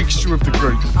firm fixture of the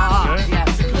group.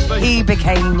 Yes. He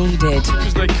became needed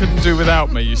because they couldn't do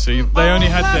without me. You see, they only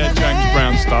had their James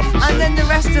Brown stuff. And then the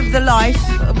rest of the life,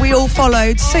 we all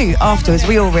followed suit. Afterwards,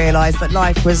 we all realised that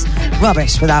life was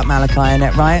rubbish without Malachi in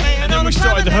it, right? And then we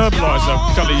started the Herbaliser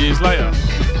a couple of years later,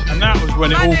 and that was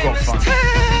when it all got fun.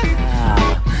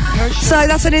 So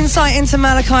that's an insight into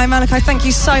Malachi. Malachi, thank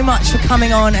you so much for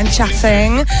coming on and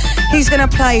chatting. He's going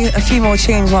to play a few more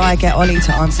tunes while I get Ollie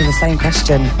to answer the same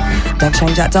question. Don't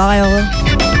change that dial.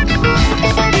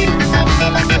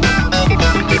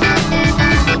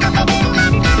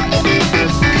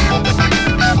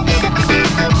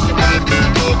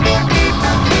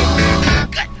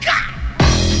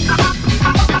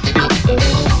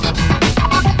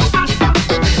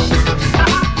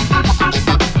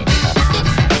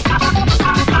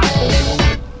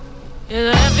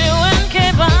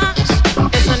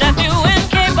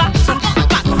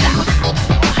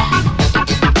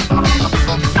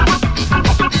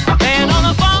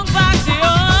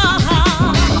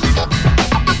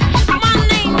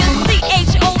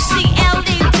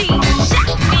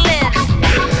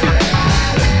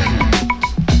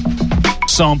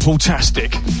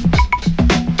 Sample-tastic. I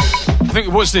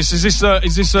think, what's this? Is this No,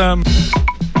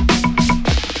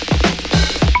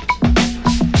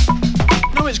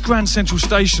 it's Grand Central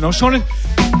Station. I was trying to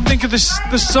think of the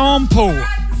sample.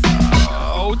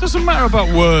 Oh, it doesn't matter about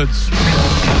words.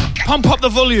 Pump up the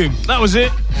volume. That was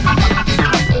it.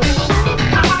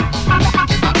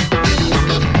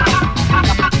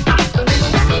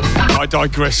 I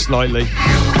digress slightly.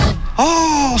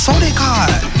 Oh, so they call.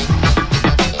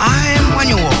 I am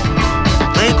Manuel.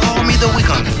 They call me the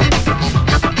Weekend.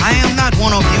 I am not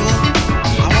one of you.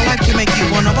 I would like to make you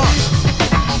one of us.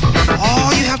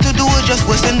 All you have to do is just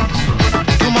listen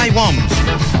to my wums.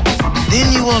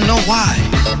 Then you will know why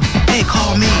they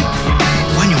call me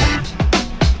Manuel.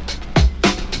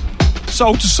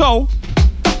 Soul to soul.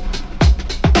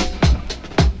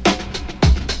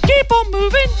 Keep on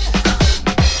moving.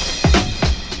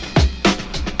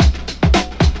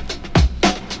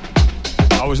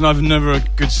 I was never a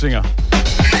good singer.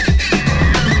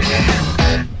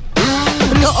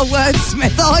 Not a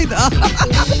wordsmith either.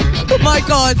 Oh my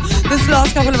God, this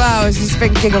last couple of hours has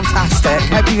been giggle-tastic.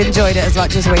 Hope you've enjoyed it as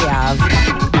much as we have.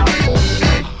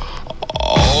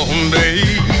 On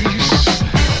days,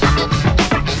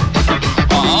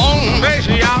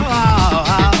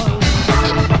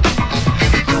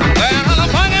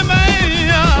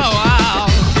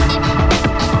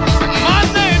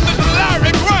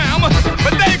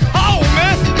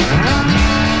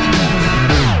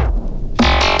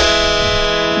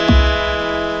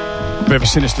 bit of a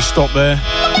sinister stop there.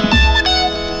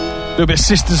 A little bit of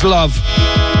Sister's Love.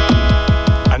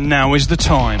 And now is the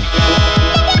time.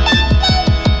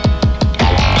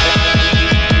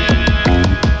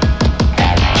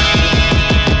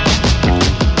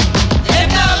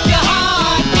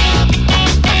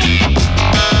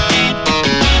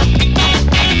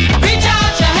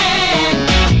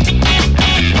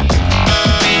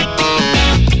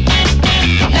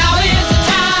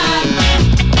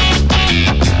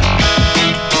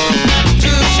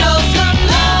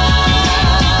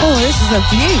 A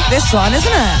beaut, this one,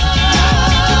 isn't it?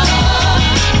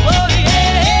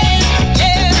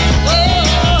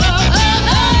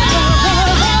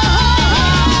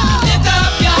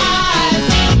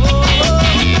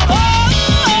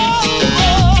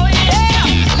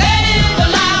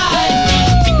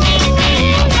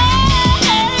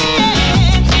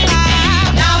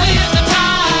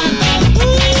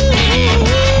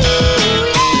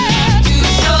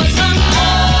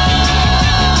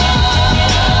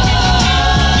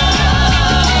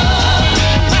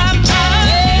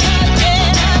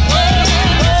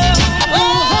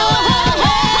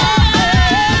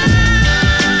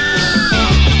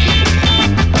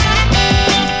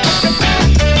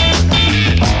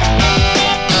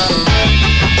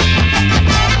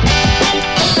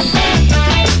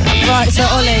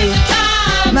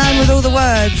 with all the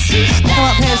words. Come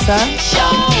up here, sir.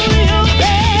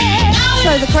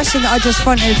 So the question that I just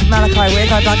fronted Malachi with,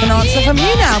 I'd like an answer from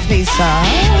you now, please, sir.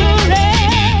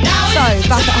 So,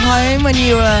 back at home when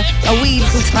you were a wee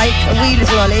little tyke, a wee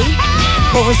little Ollie,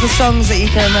 what was the songs that you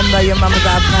can remember your mum and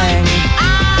dad playing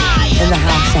in the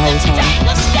house the whole time?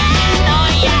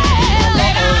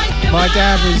 My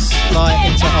dad was like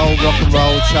into old rock and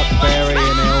roll, Chuck Berry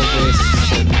and Elvis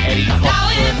and Eddie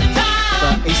Cochran,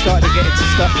 but he started to get into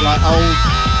stuff like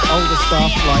older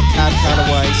stuff like Cab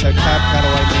Calloway, so Cab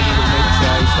Calloway, Minnie the Mooch,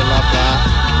 I used to love that.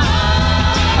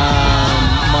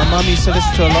 My mum used to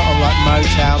listen to a lot of like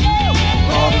Motown,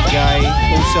 Marvin Gaye,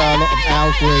 also a lot of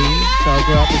Al Green, so I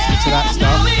grew up listening to that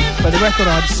stuff. But the record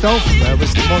I stole from her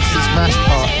was the Monsters Mash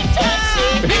Party,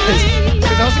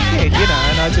 because I was a kid, you know,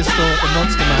 and I just thought the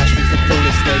Monster Mash was the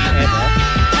coolest thing ever.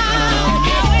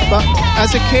 But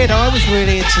as a kid, I was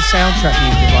really into soundtrack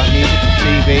music, like music from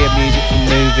TV and music from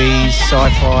movies,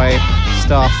 sci-fi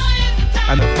stuff,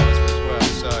 and the as well.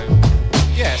 So,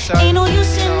 yeah, so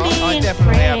I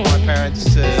definitely have my parents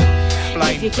to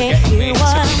blame for getting me into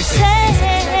music.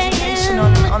 Education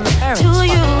on the parents.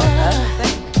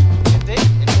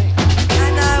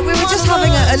 And we were just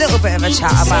having a little bit of a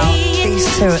chat about these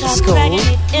two at school,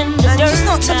 and just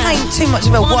not to paint too much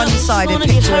of a one-sided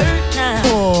picture of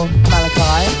poor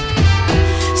Malachi.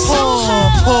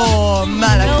 Poor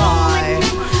Malachi.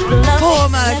 Poor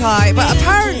Malachi. But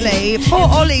apparently, poor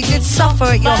Ollie did suffer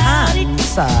at your hands,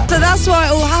 sir. So that's why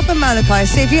it all happened, Malachi.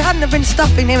 See, if you hadn't have been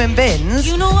stuffing him in bins,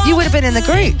 you would have been in the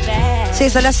group. See,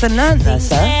 it's a lesson learned there,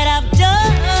 sir.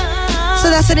 So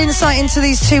that's an insight into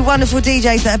these two wonderful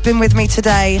DJs that have been with me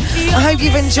today. I hope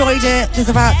you've enjoyed it. There's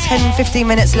about 10-15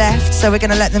 minutes left, so we're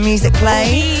going to let the music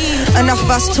play. Enough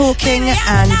of us talking,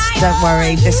 and don't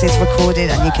worry, this is recorded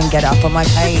and you can get up on my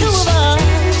page.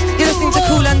 You're listening to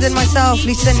Cool London, myself,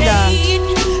 Lucinda.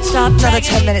 Another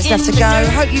 10 minutes left to go.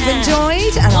 Hope you've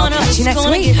enjoyed, and I'll catch you next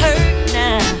week.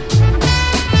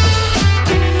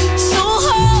 So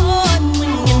hard when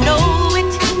you know it.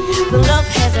 The love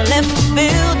has left the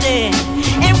building,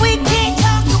 and we can't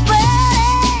talk about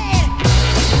it.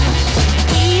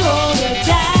 We roll the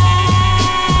dice,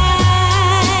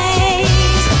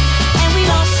 and we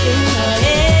lost in the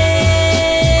end.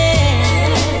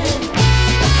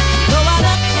 Though our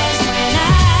luck has run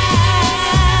out,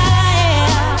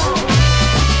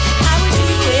 I would do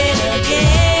it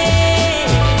again.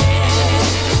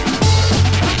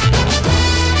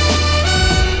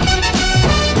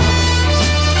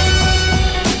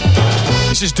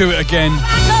 This is Do It Again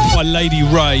by Lady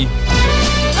Ray.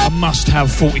 A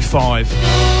must-have 45.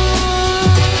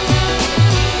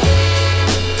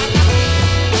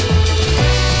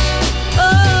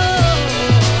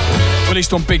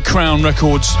 Released on Big Crown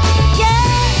Records.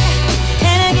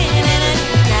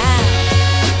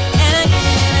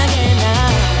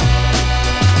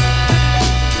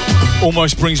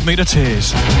 Almost brings me to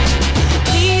tears.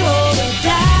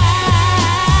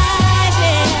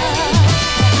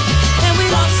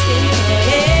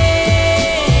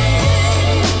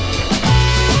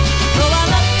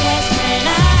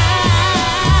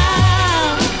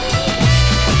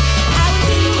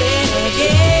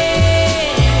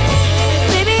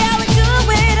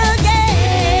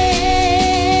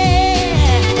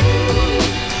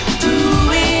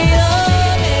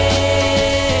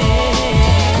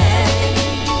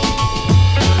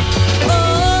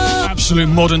 Absolute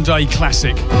modern day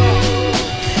classic.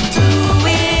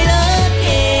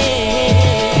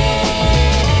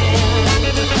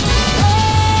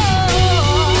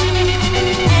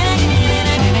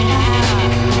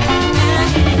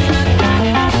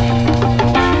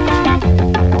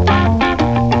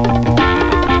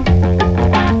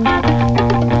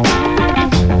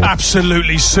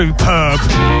 Absolutely superb.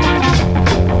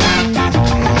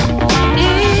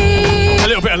 A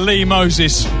little bit of Lee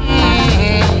Moses.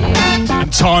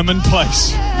 Time and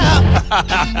place.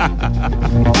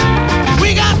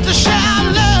 We got to share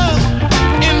love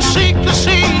in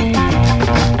secrecy.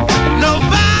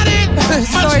 Nobody.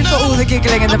 Sorry for all the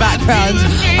giggling in the background.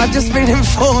 I've just been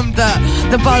informed that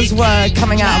the buzzword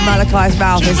coming out of Malachi's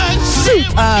mouth is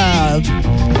superb.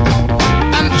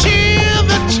 Until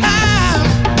the time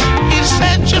he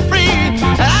set you free,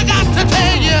 I got to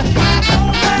tell you,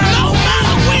 no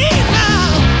matter where now,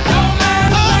 no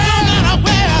matter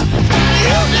where,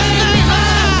 you just ain't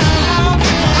mine.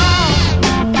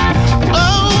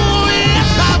 Oh, yes,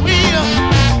 I will.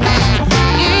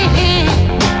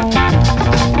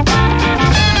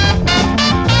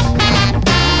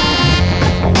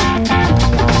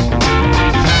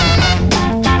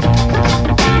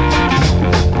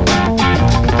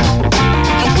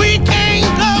 We can't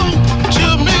go to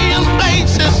a million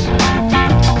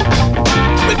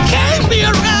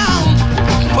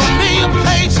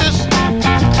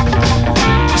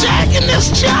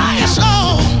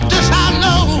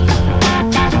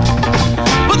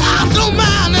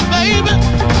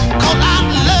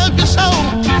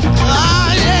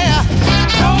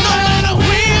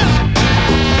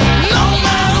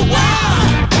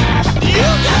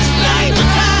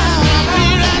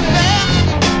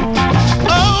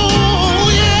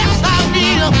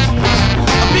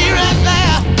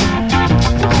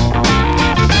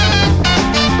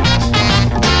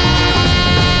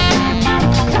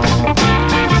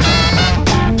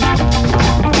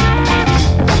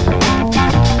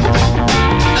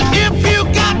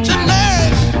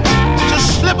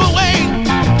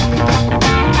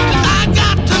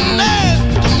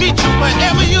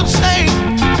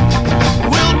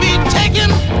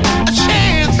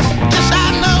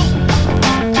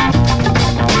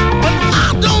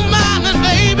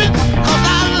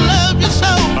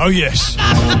Oh, yes.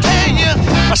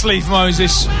 That's Leaf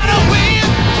Moses.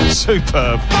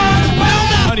 Superb.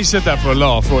 I only said that for a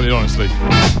laugh, really, honestly.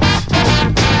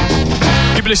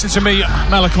 You've been listening to me,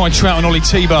 Malachi Trout and Ollie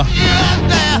Tiba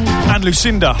and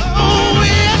Lucinda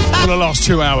for the last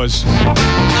 2 hours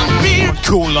on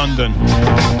Cool London.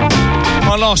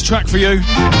 My last track for you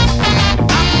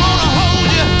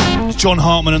is John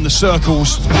Hartman and the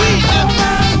Circles.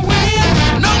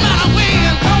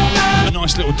 A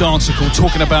nice little dancer called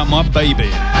Talking About My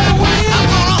Baby.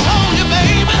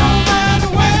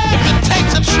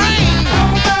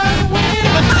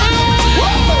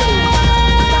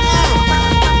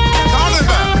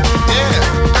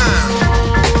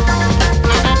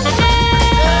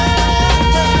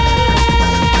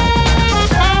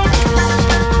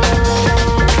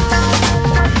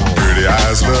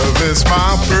 Love is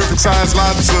my perfect size,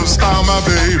 lots of style, my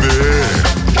baby.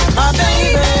 My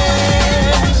baby.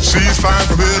 She's fine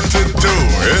from head to toe,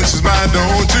 and she's mine,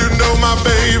 don't you know, my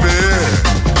baby.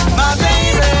 My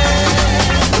baby.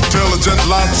 Intelligent,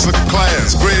 lots of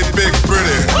class, great, big,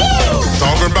 pretty. Woo!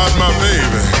 Talking about my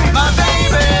baby. My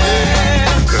baby.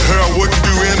 To her I wouldn't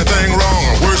do anything wrong.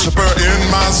 I worship her in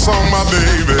my song, my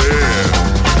baby.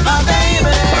 My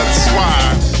baby. That's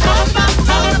why. Talk about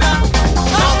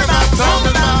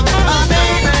my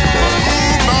baby.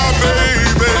 My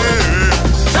baby.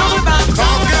 Talk about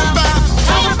my baby.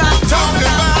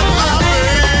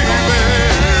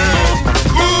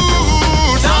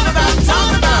 Ooh, talk about my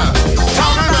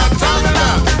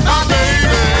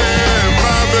baby,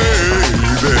 my baby.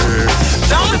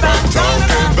 Talk about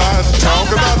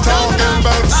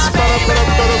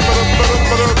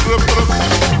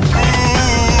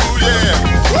Ooh, yeah.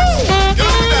 Woo! Get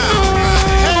on down.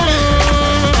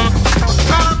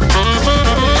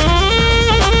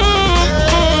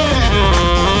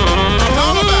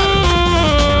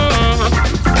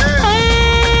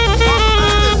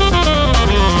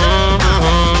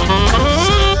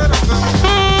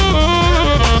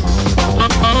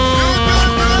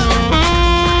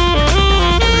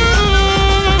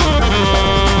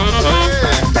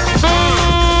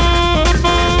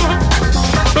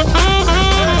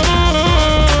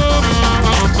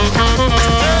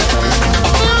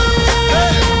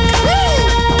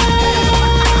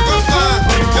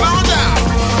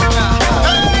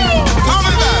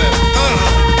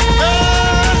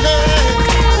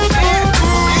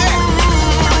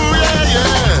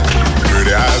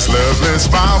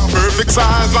 Smile, perfect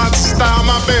size, lots of style,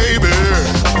 my baby.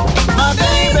 My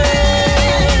baby.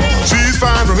 She's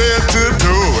fine from head to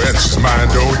toe, and she's mine,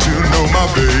 don't you know, my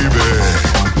baby.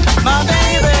 My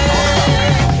baby.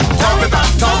 Talk about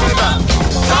my baby.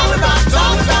 Talking about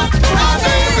my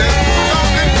baby.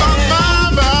 Talk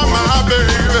about my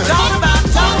baby. Talking about my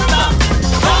baby.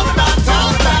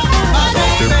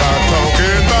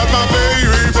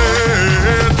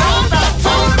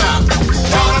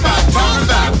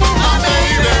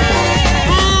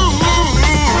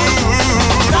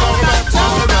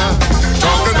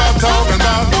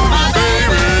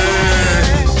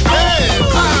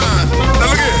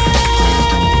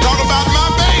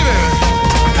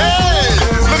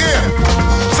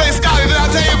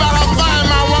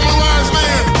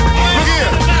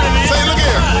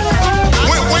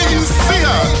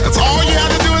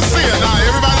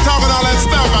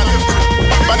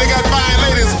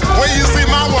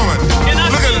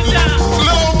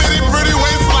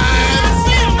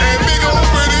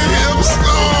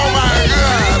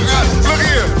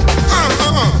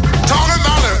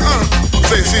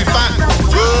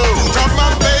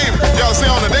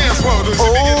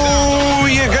 Oh,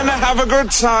 you're gonna have a good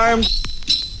time.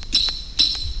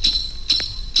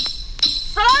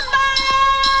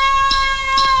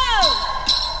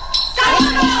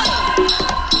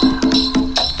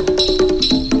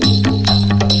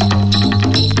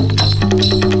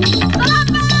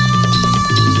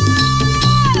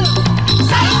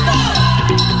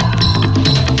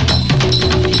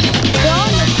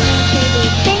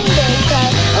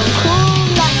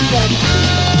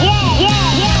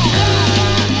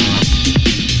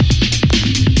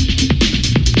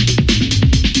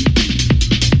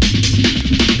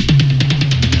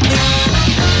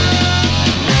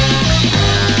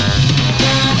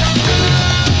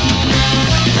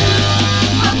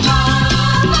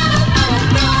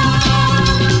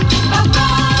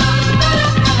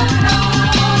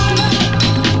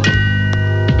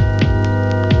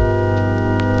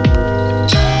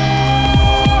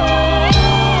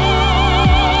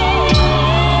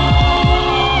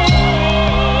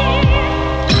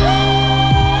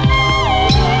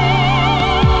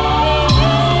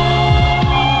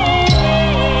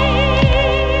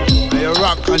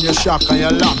 and you shock and you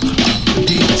lock.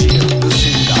 DJ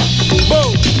Lusinda.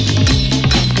 Boom!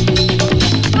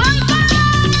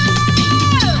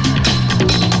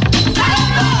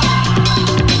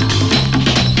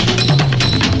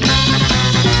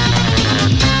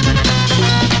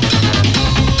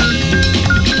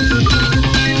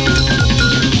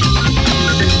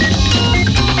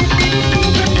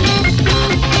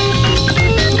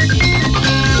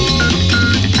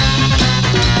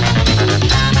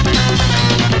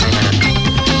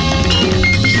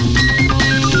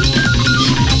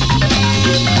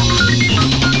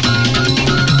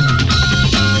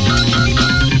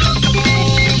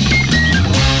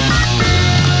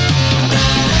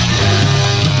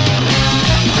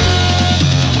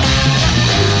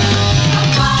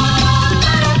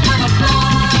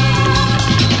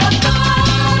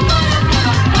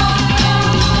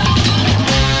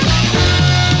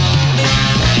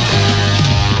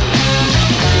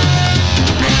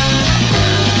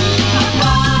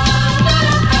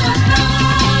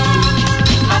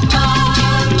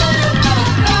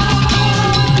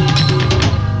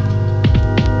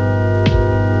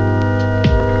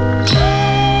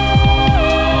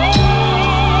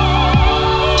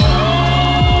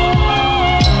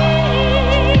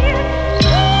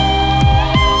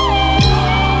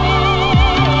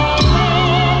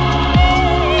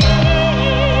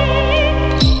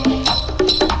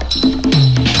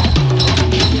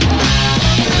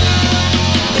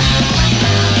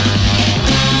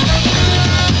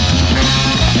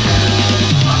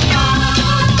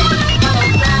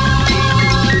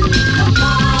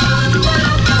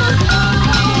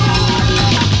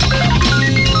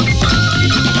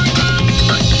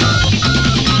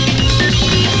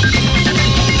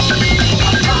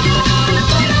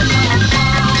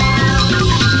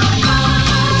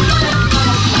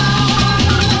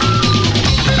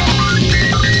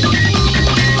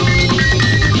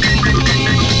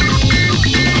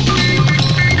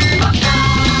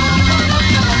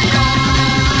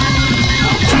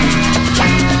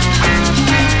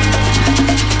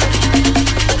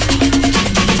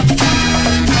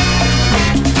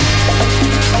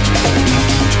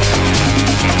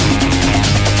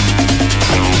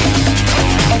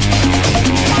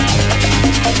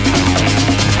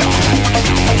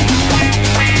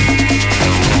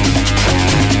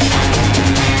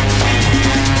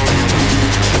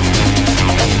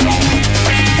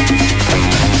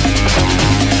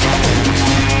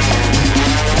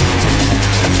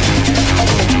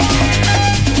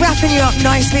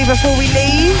 Nicely before we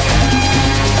leave.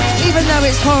 Even though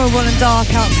it's horrible and dark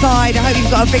outside, I hope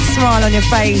you've got a big smile on your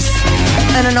face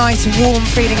and a nice warm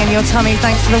feeling in your tummy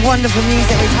thanks to the wonderful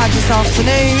music we've had this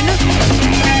afternoon.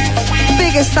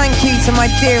 Biggest thank you to my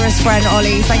dearest friend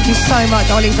Ollie. Thank you so much,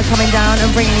 Ollie, for coming down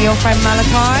and bringing your friend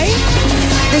Malachi.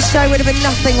 This show would have been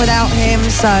nothing without him,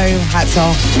 so hats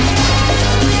off.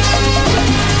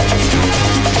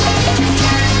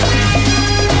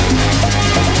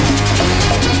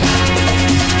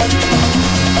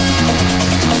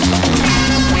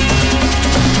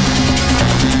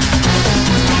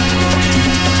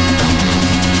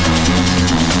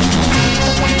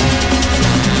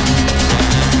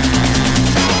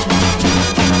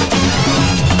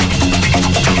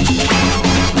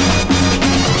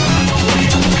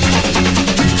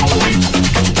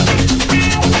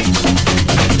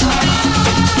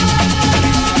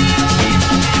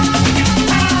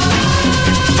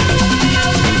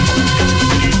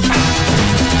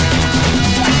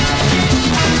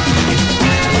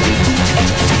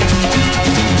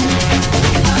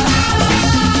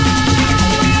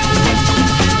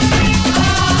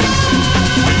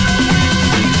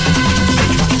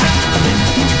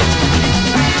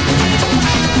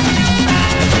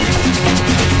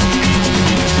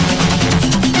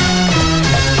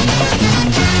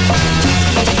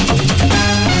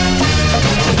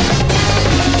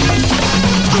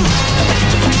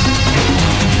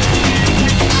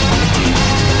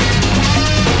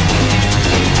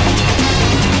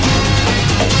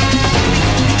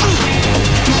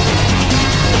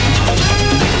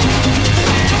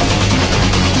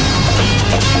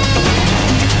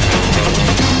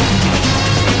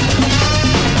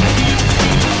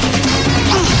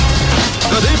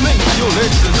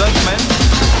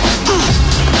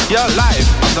 You're live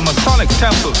at the Masonic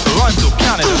Temple, Toronto,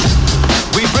 Canada.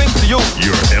 We bring to you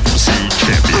your MC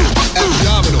champion,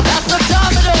 Abdominal. That's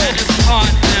Abdominal. It's hot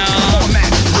now.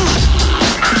 Format.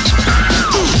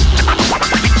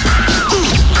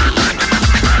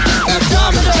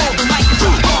 Abdominal. The mic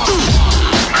drop.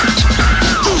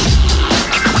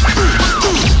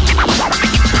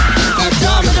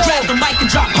 Abdominal. The mic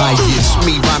drop. it's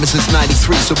me, rhyming since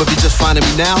 93. So if you're just finding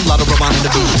me now, a lot of rhyming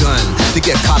to be done. To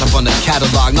get caught up on the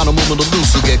catalog, not a moment to lose,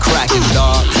 so get cracking,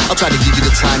 dog. I'll try to give you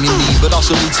the time you need, but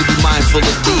also need to be mindful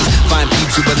of these fine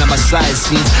peeps who are not my side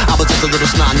scenes. I was just a little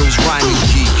snot-nosed rhyming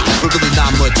geek, but really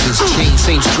not much has changed.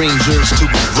 Same strangers to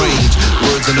range.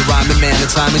 Words in the rhyming, man, the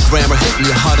time and grammar hit me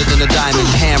harder than a diamond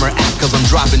hammer. Act cause I'm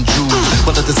dropping jewels,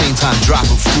 but at the same time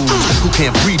dropping fools who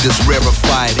can't breathe this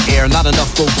rarefied air. Not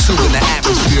enough O2 in the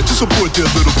atmosphere to support their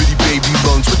little bitty baby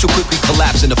lungs, which will quickly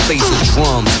collapse in the face of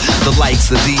drums. The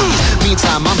likes of these.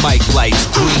 Meantime, my mic lights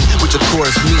green, which of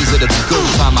course means that it's go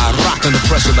time. I rock under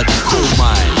pressure like a coal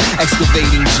mine,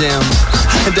 excavating gems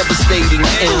and devastating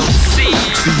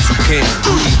MCs who can't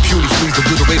breathe. Puny fleas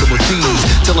obliterate with these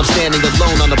till I'm standing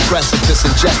alone on the precipice,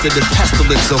 ingested the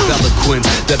pestilence of eloquence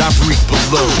that I've reaped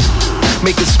below.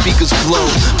 Making speakers glow,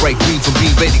 bright green from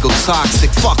being radio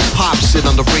toxic. Fuck pop shit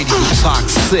on the radio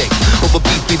toxic. Over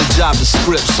beat be the job to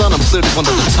script. Son, I'm clearly one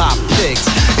of the top picks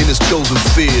in this chosen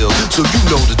field, so you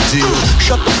know the deal.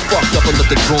 Shut the fuck up and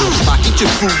let the grown-ups talk. Eat your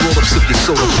fruit roll up, sip your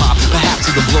soda pop. Perhaps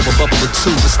even blow a bubble or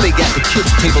two. But stay at the kids'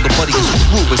 table, the buddy is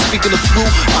through. And speaking of through,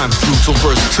 I'm through till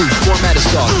verse 2. Format is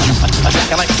all you. I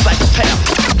track like a psychopath.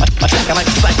 I track like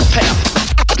a psychopath.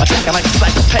 I track like a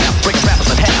psychopath. Breaking rappers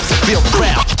in half. Feel the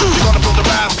rap. You're gonna feel the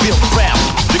rap. Feel the rap.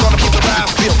 You're gonna feel the rap.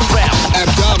 Feel the rap.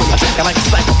 Abdominal. I track like a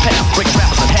psychopath. Breaking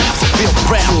rappers in half. Feel the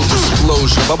rap. Full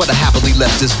disclosure, I would have happily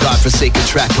left this godforsaken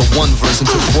track to one verse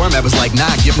until format was like, nah,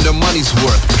 give him their money's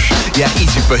worth. Yeah,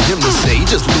 easy for him to say. He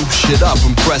just loops shit up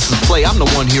and presses play. I'm the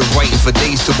one here writing for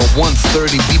days to a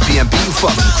 130 BPM. Be you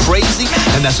fucking crazy?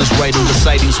 And that's just writing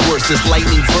reciting's worse. This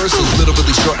lightning verse is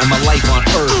literally shortening my life on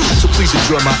earth. So please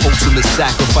enjoy my ultimate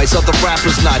sacrifice. Other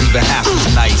rappers not even half as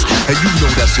nice, and you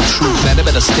know that's the truth, man. I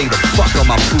better stay the fuck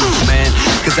on my booth, man,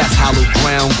 cause that's hallowed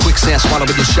ground. Quicksand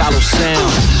swallowing your shallow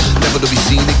sound, never to be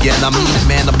seen again. I mean it,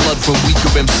 man. The blood from weaker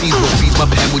MCs will feed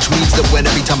my pen, which means that when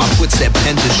every time I put that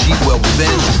pen to sheet, well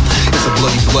then it's a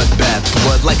bloody bloodbath,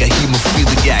 blood like a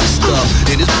hemophiliac stuff.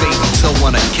 And this baby toe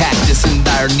on a cactus in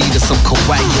dire need of some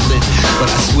coagulant, but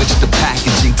I switched the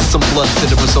packaging to some blood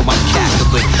thinner so I'm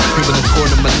cackling, moving the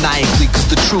corner maniacally, cause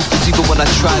the truth is even when I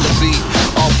try to be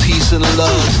all peace and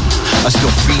love, I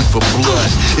still fiend for blood.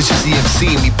 It's just the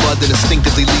MC in me, blood that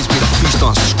instinctively leads me to feast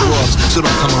on scrubs. So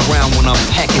don't come around when I'm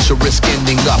peckish or risk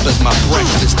ending up as my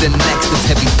breakfast. Then next is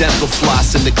heavy dental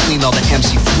floss and to clean all the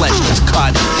MC flesh that's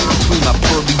caught between my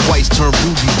pearly whites turned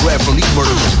ruby red from these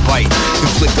murderous bites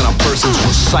inflicted on persons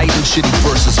reciting shitty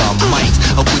verses on mics,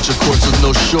 of which of course there's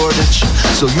no shortage.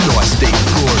 So you know I stay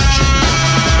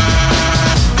gorgeous.